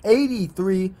for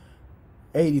 83.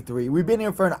 We've been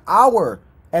here for an hour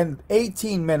and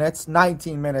 18 minutes,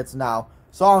 19 minutes now.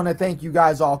 So I want to thank you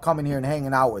guys all coming here and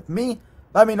hanging out with me.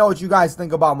 Let me know what you guys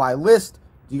think about my list.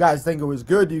 Do you guys think it was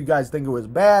good? Do you guys think it was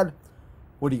bad?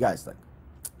 What do you guys think?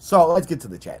 So, let's get to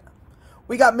the chat now.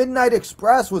 We got Midnight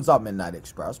Express. What's up, Midnight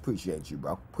Express? Appreciate you,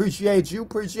 bro. Appreciate you,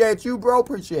 bro.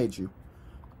 Appreciate you.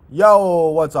 Yo,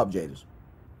 what's up, Jadis?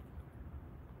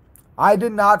 I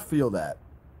did not feel that.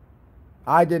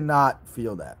 I did not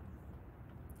feel that.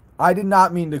 I did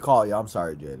not mean to call you. I'm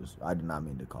sorry, Jadis. I did not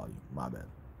mean to call you. My bad.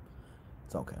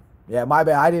 It's okay. Yeah, my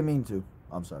bad. I didn't mean to.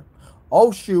 I'm sorry.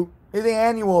 Oh, shoot. The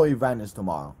annual event is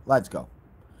tomorrow. Let's go.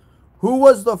 Who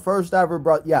was the first ever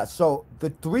brother? Yeah, so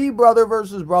the 3 brother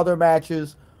versus brother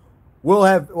matches will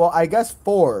have, well, I guess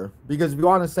 4. Because if you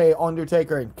want to say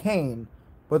Undertaker and Kane,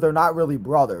 but they're not really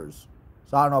brothers.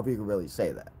 So I don't know if you can really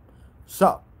say that.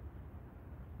 So,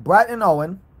 Bret and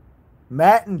Owen,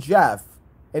 Matt and Jeff,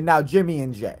 and now Jimmy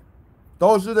and Jay.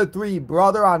 Those are the 3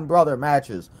 brother-on-brother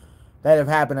matches that have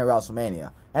happened at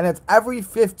WrestleMania. And it's every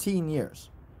 15 years.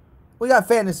 We got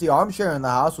Fantasy Armchair in the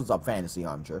house. What's up, Fantasy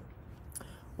Armchair?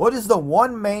 What is the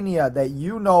one Mania that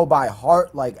you know by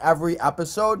heart, like every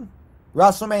episode?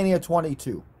 WrestleMania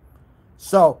 22.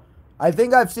 So, I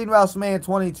think I've seen WrestleMania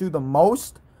 22 the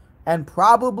most. And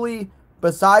probably,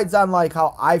 besides on like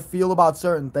how I feel about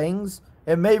certain things,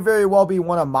 it may very well be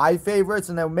one of my favorites.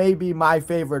 And it may be my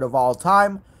favorite of all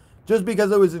time. Just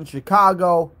because it was in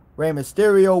Chicago, Rey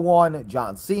Mysterio won,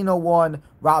 John Cena won,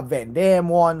 Rob Van Dam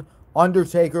won,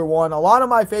 Undertaker won. A lot of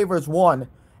my favorites won,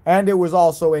 and it was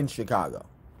also in Chicago.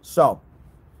 So,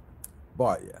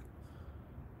 but yeah.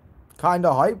 Kind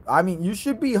of hyped. I mean, you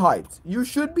should be hyped. You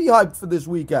should be hyped for this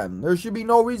weekend. There should be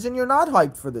no reason you're not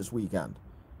hyped for this weekend.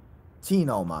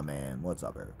 Tino, my man. What's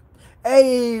up, Eric?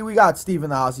 Hey, we got Steve in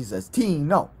the house. He says,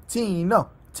 Tino.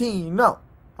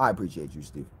 I appreciate you,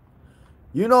 Steve.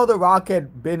 You know The Rock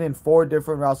had been in 4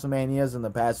 different WrestleManias in the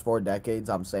past 4 decades.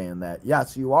 I'm saying that.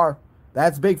 Yes, you are.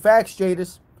 That's big facts,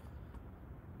 Jadis.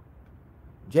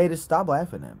 Jadis, stop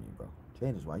laughing at me, bro.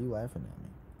 Jadis, why are you laughing at me?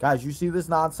 Guys, you see this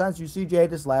nonsense? You see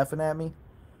Jadis laughing at me?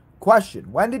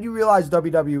 Question. When did you realize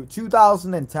WWE?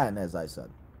 2010, as I said.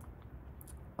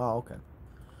 Oh, okay.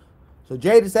 So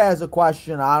Jadis has a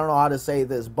question. I don't know how to say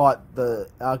this, but the...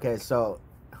 Okay, so...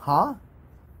 Huh?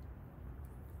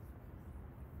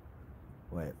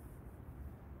 Wait.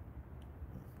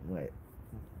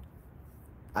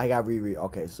 I gotta reread.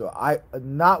 Okay, so so I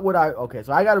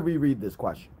gotta reread this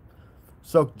question.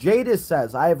 So Jadis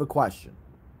says, I have a question.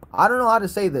 I don't know how to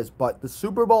say this, but the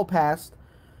Super Bowl passed.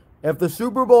 If the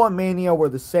Super Bowl and Mania were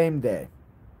the same day,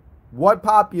 what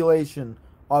population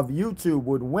of YouTube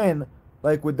would win?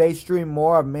 Like, would they stream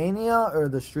more of Mania or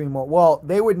the stream more? Well,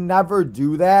 they would never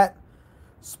do that.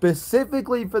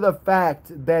 Specifically for the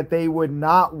fact that they would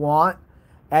not want,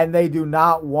 and they do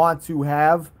not want to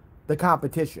have the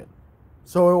competition.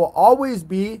 So it will always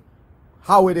be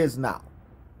how it is now.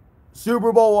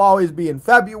 Super Bowl will always be in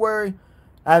February,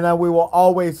 and then we will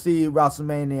always see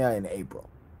WrestleMania in April.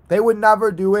 They would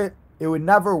never do it. It would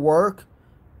never work,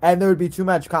 and there would be too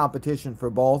much competition for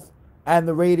both, and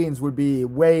the ratings would be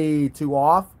way too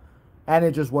off, and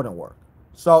it just wouldn't work.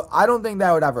 So I don't think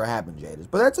that would ever happen, Jadis.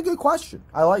 But that's a good question.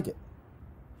 I like it.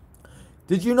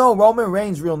 Did you know Roman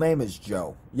Reigns' real name is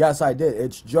Joe? Yes, I did.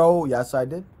 It's Joe. Yes, I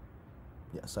did.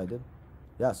 Yes, I did.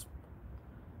 Yes.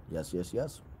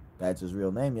 Yes. That's his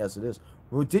real name. Yes, it is.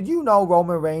 Did you know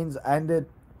Roman Reigns ended...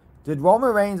 Did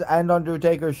Roman Reigns end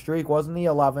Undertaker's streak? Wasn't he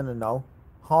 11-0?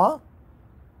 Huh?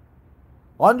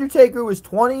 Undertaker was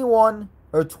 21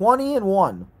 or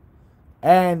 20-1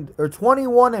 and or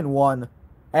 21-1,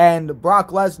 and Brock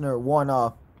Lesnar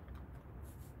won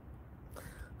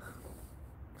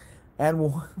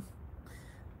and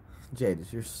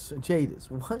Jadis, you're so, Jadis.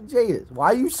 What, Jadis?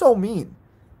 Why are you so mean?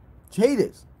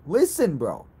 Jadis, listen,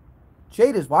 bro.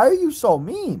 Jadis, why are you so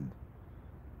mean?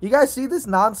 You guys see this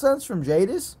nonsense from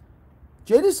Jadis?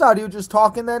 Jadis out here just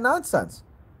talking that nonsense.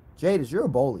 Jadis, you're a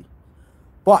bully.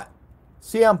 But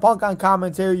CM Punk on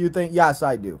commentary, you think? Yes,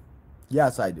 I do.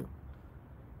 Yes, I do.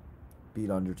 Beat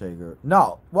Undertaker.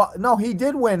 No. Well, no, he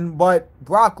did win, but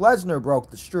Brock Lesnar broke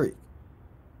the streak.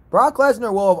 Brock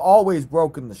Lesnar will have always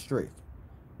broken the streak.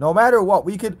 No matter what.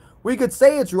 We could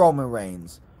say it's Roman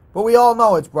Reigns, but we all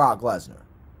know it's Brock Lesnar.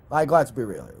 Like, let's be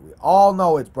real here. We all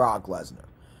know it's Brock Lesnar.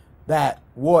 That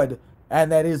would,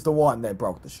 and that is the one that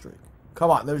broke the streak. Come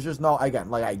on, there's just no, again,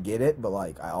 like, I get it, but,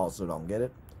 like, I also don't get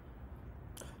it.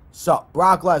 So,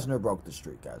 Brock Lesnar broke the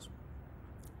streak, guys.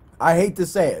 I hate to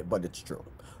say it, but it's true.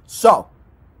 So,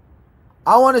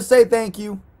 I want to say thank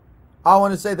you. I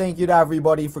want to say thank you to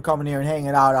everybody for coming here and hanging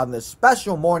out on this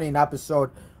special morning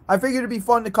episode. I figured it'd be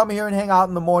fun to come here and hang out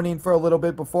in the morning for a little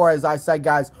bit before, as I said,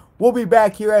 guys, we'll be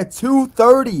back here at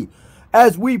 2:30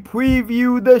 as we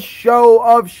preview the show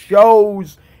of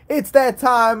shows. It's that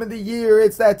time of the year.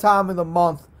 It's that time of the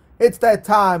month. It's that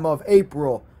time of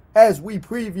April as we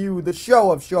preview the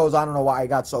show of shows. I don't know why I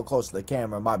got so close to the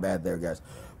camera. My bad there, guys.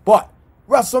 But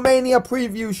WrestleMania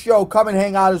preview show. Come and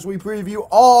hang out as we preview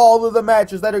all of the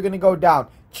matches that are going to go down.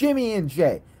 Jimmy and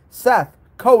Jay, Seth,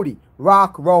 Cody,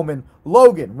 Rock, Roman,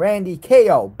 Logan, Randy,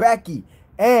 KO, Becky,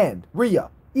 and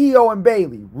Rhea, Io and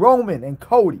Bayley, Roman and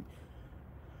Cody.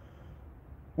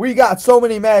 We got so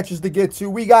many matches to get to.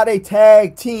 We got a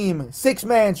tag team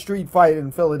 6-man street fight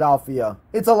in Philadelphia.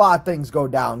 It's a lot of things go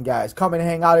down, guys. Come and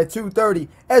hang out at 2:30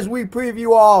 as we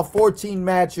preview all 14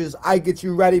 matches. I get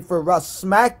you ready for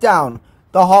SmackDown,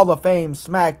 the Hall of Fame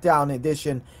SmackDown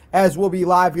edition, as we'll be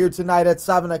live here tonight at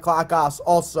 7 o'clock.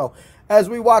 Also, as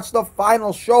we watch the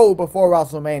final show before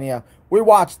WrestleMania, we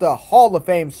watch the Hall of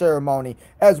Fame ceremony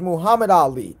as Muhammad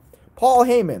Ali, Paul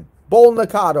Heyman, Bull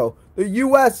Nakano, the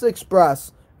U.S.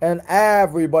 Express, and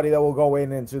everybody that will go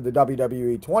into the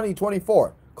WWE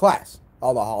 2024 class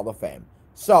of the Hall of Fame.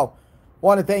 So,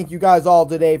 want to thank you guys all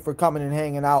today for coming and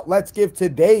hanging out. Let's give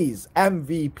today's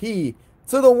MVP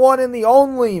to the one and the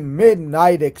only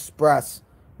Midnight Express.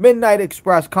 Midnight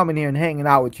Express coming here and hanging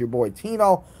out with your boy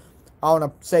Tino. I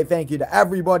want to say thank you to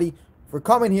everybody for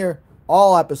coming here,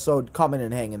 all episode coming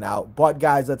and hanging out. But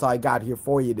guys, that's all I got here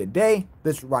for you today.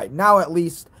 This right now at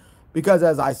least. Because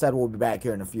as I said, we'll be back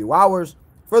here in a few hours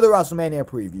for the WrestleMania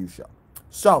preview show.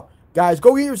 So, guys,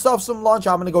 go get yourself some lunch.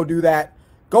 I'm going to go do that.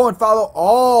 Go and follow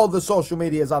all the social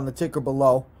medias on the ticker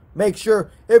below. Make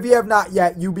sure, if you have not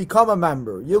yet, you become a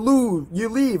member. You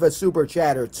leave a super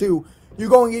chat or two. You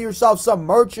go and get yourself some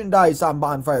merchandise on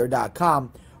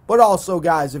bonfire.com. But also,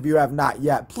 guys, if you have not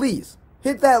yet, please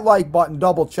hit that like button.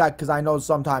 Double check, because I know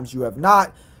sometimes you have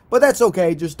not. But that's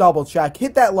okay. Just double check.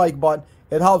 Hit that like button.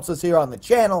 It helps us here on the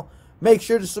channel. Make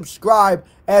sure to subscribe,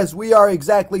 as we are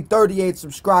exactly 38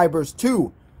 subscribers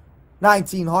to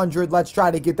 1,900. Let's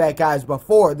try to get that, guys,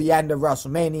 before the end of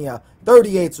WrestleMania.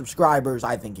 38 subscribers.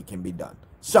 I think it can be done.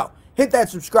 So, hit that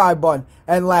subscribe button.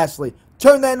 And lastly,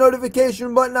 turn that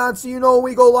notification button on so you know when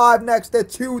we go live next at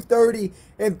 2:30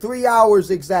 in 3 hours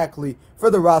exactly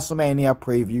for the WrestleMania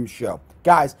preview show.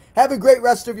 Guys, have a great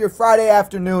rest of your Friday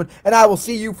afternoon, and I will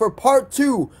see you for part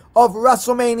 2 of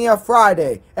WrestleMania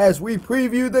Friday as we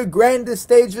preview the grandest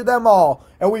stage of them all,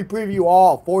 and we preview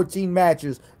all 14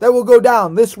 matches that will go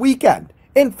down this weekend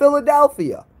in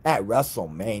Philadelphia at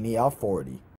WrestleMania 40.